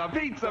 Pizza,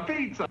 pizza,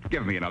 pizza!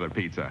 Give me another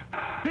pizza.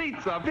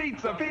 Pizza,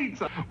 pizza,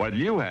 pizza! What do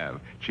you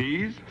have?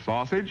 Cheese,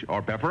 sausage,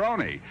 or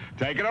pepperoni?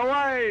 Take it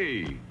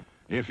away!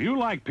 If you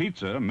like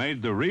pizza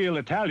made the real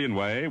Italian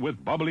way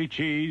with bubbly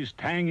cheese,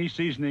 tangy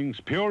seasonings,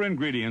 pure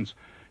ingredients,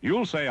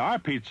 you'll say our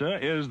pizza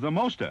is the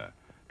moster.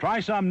 Try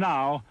some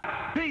now.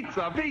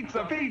 Pizza,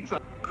 pizza, pizza.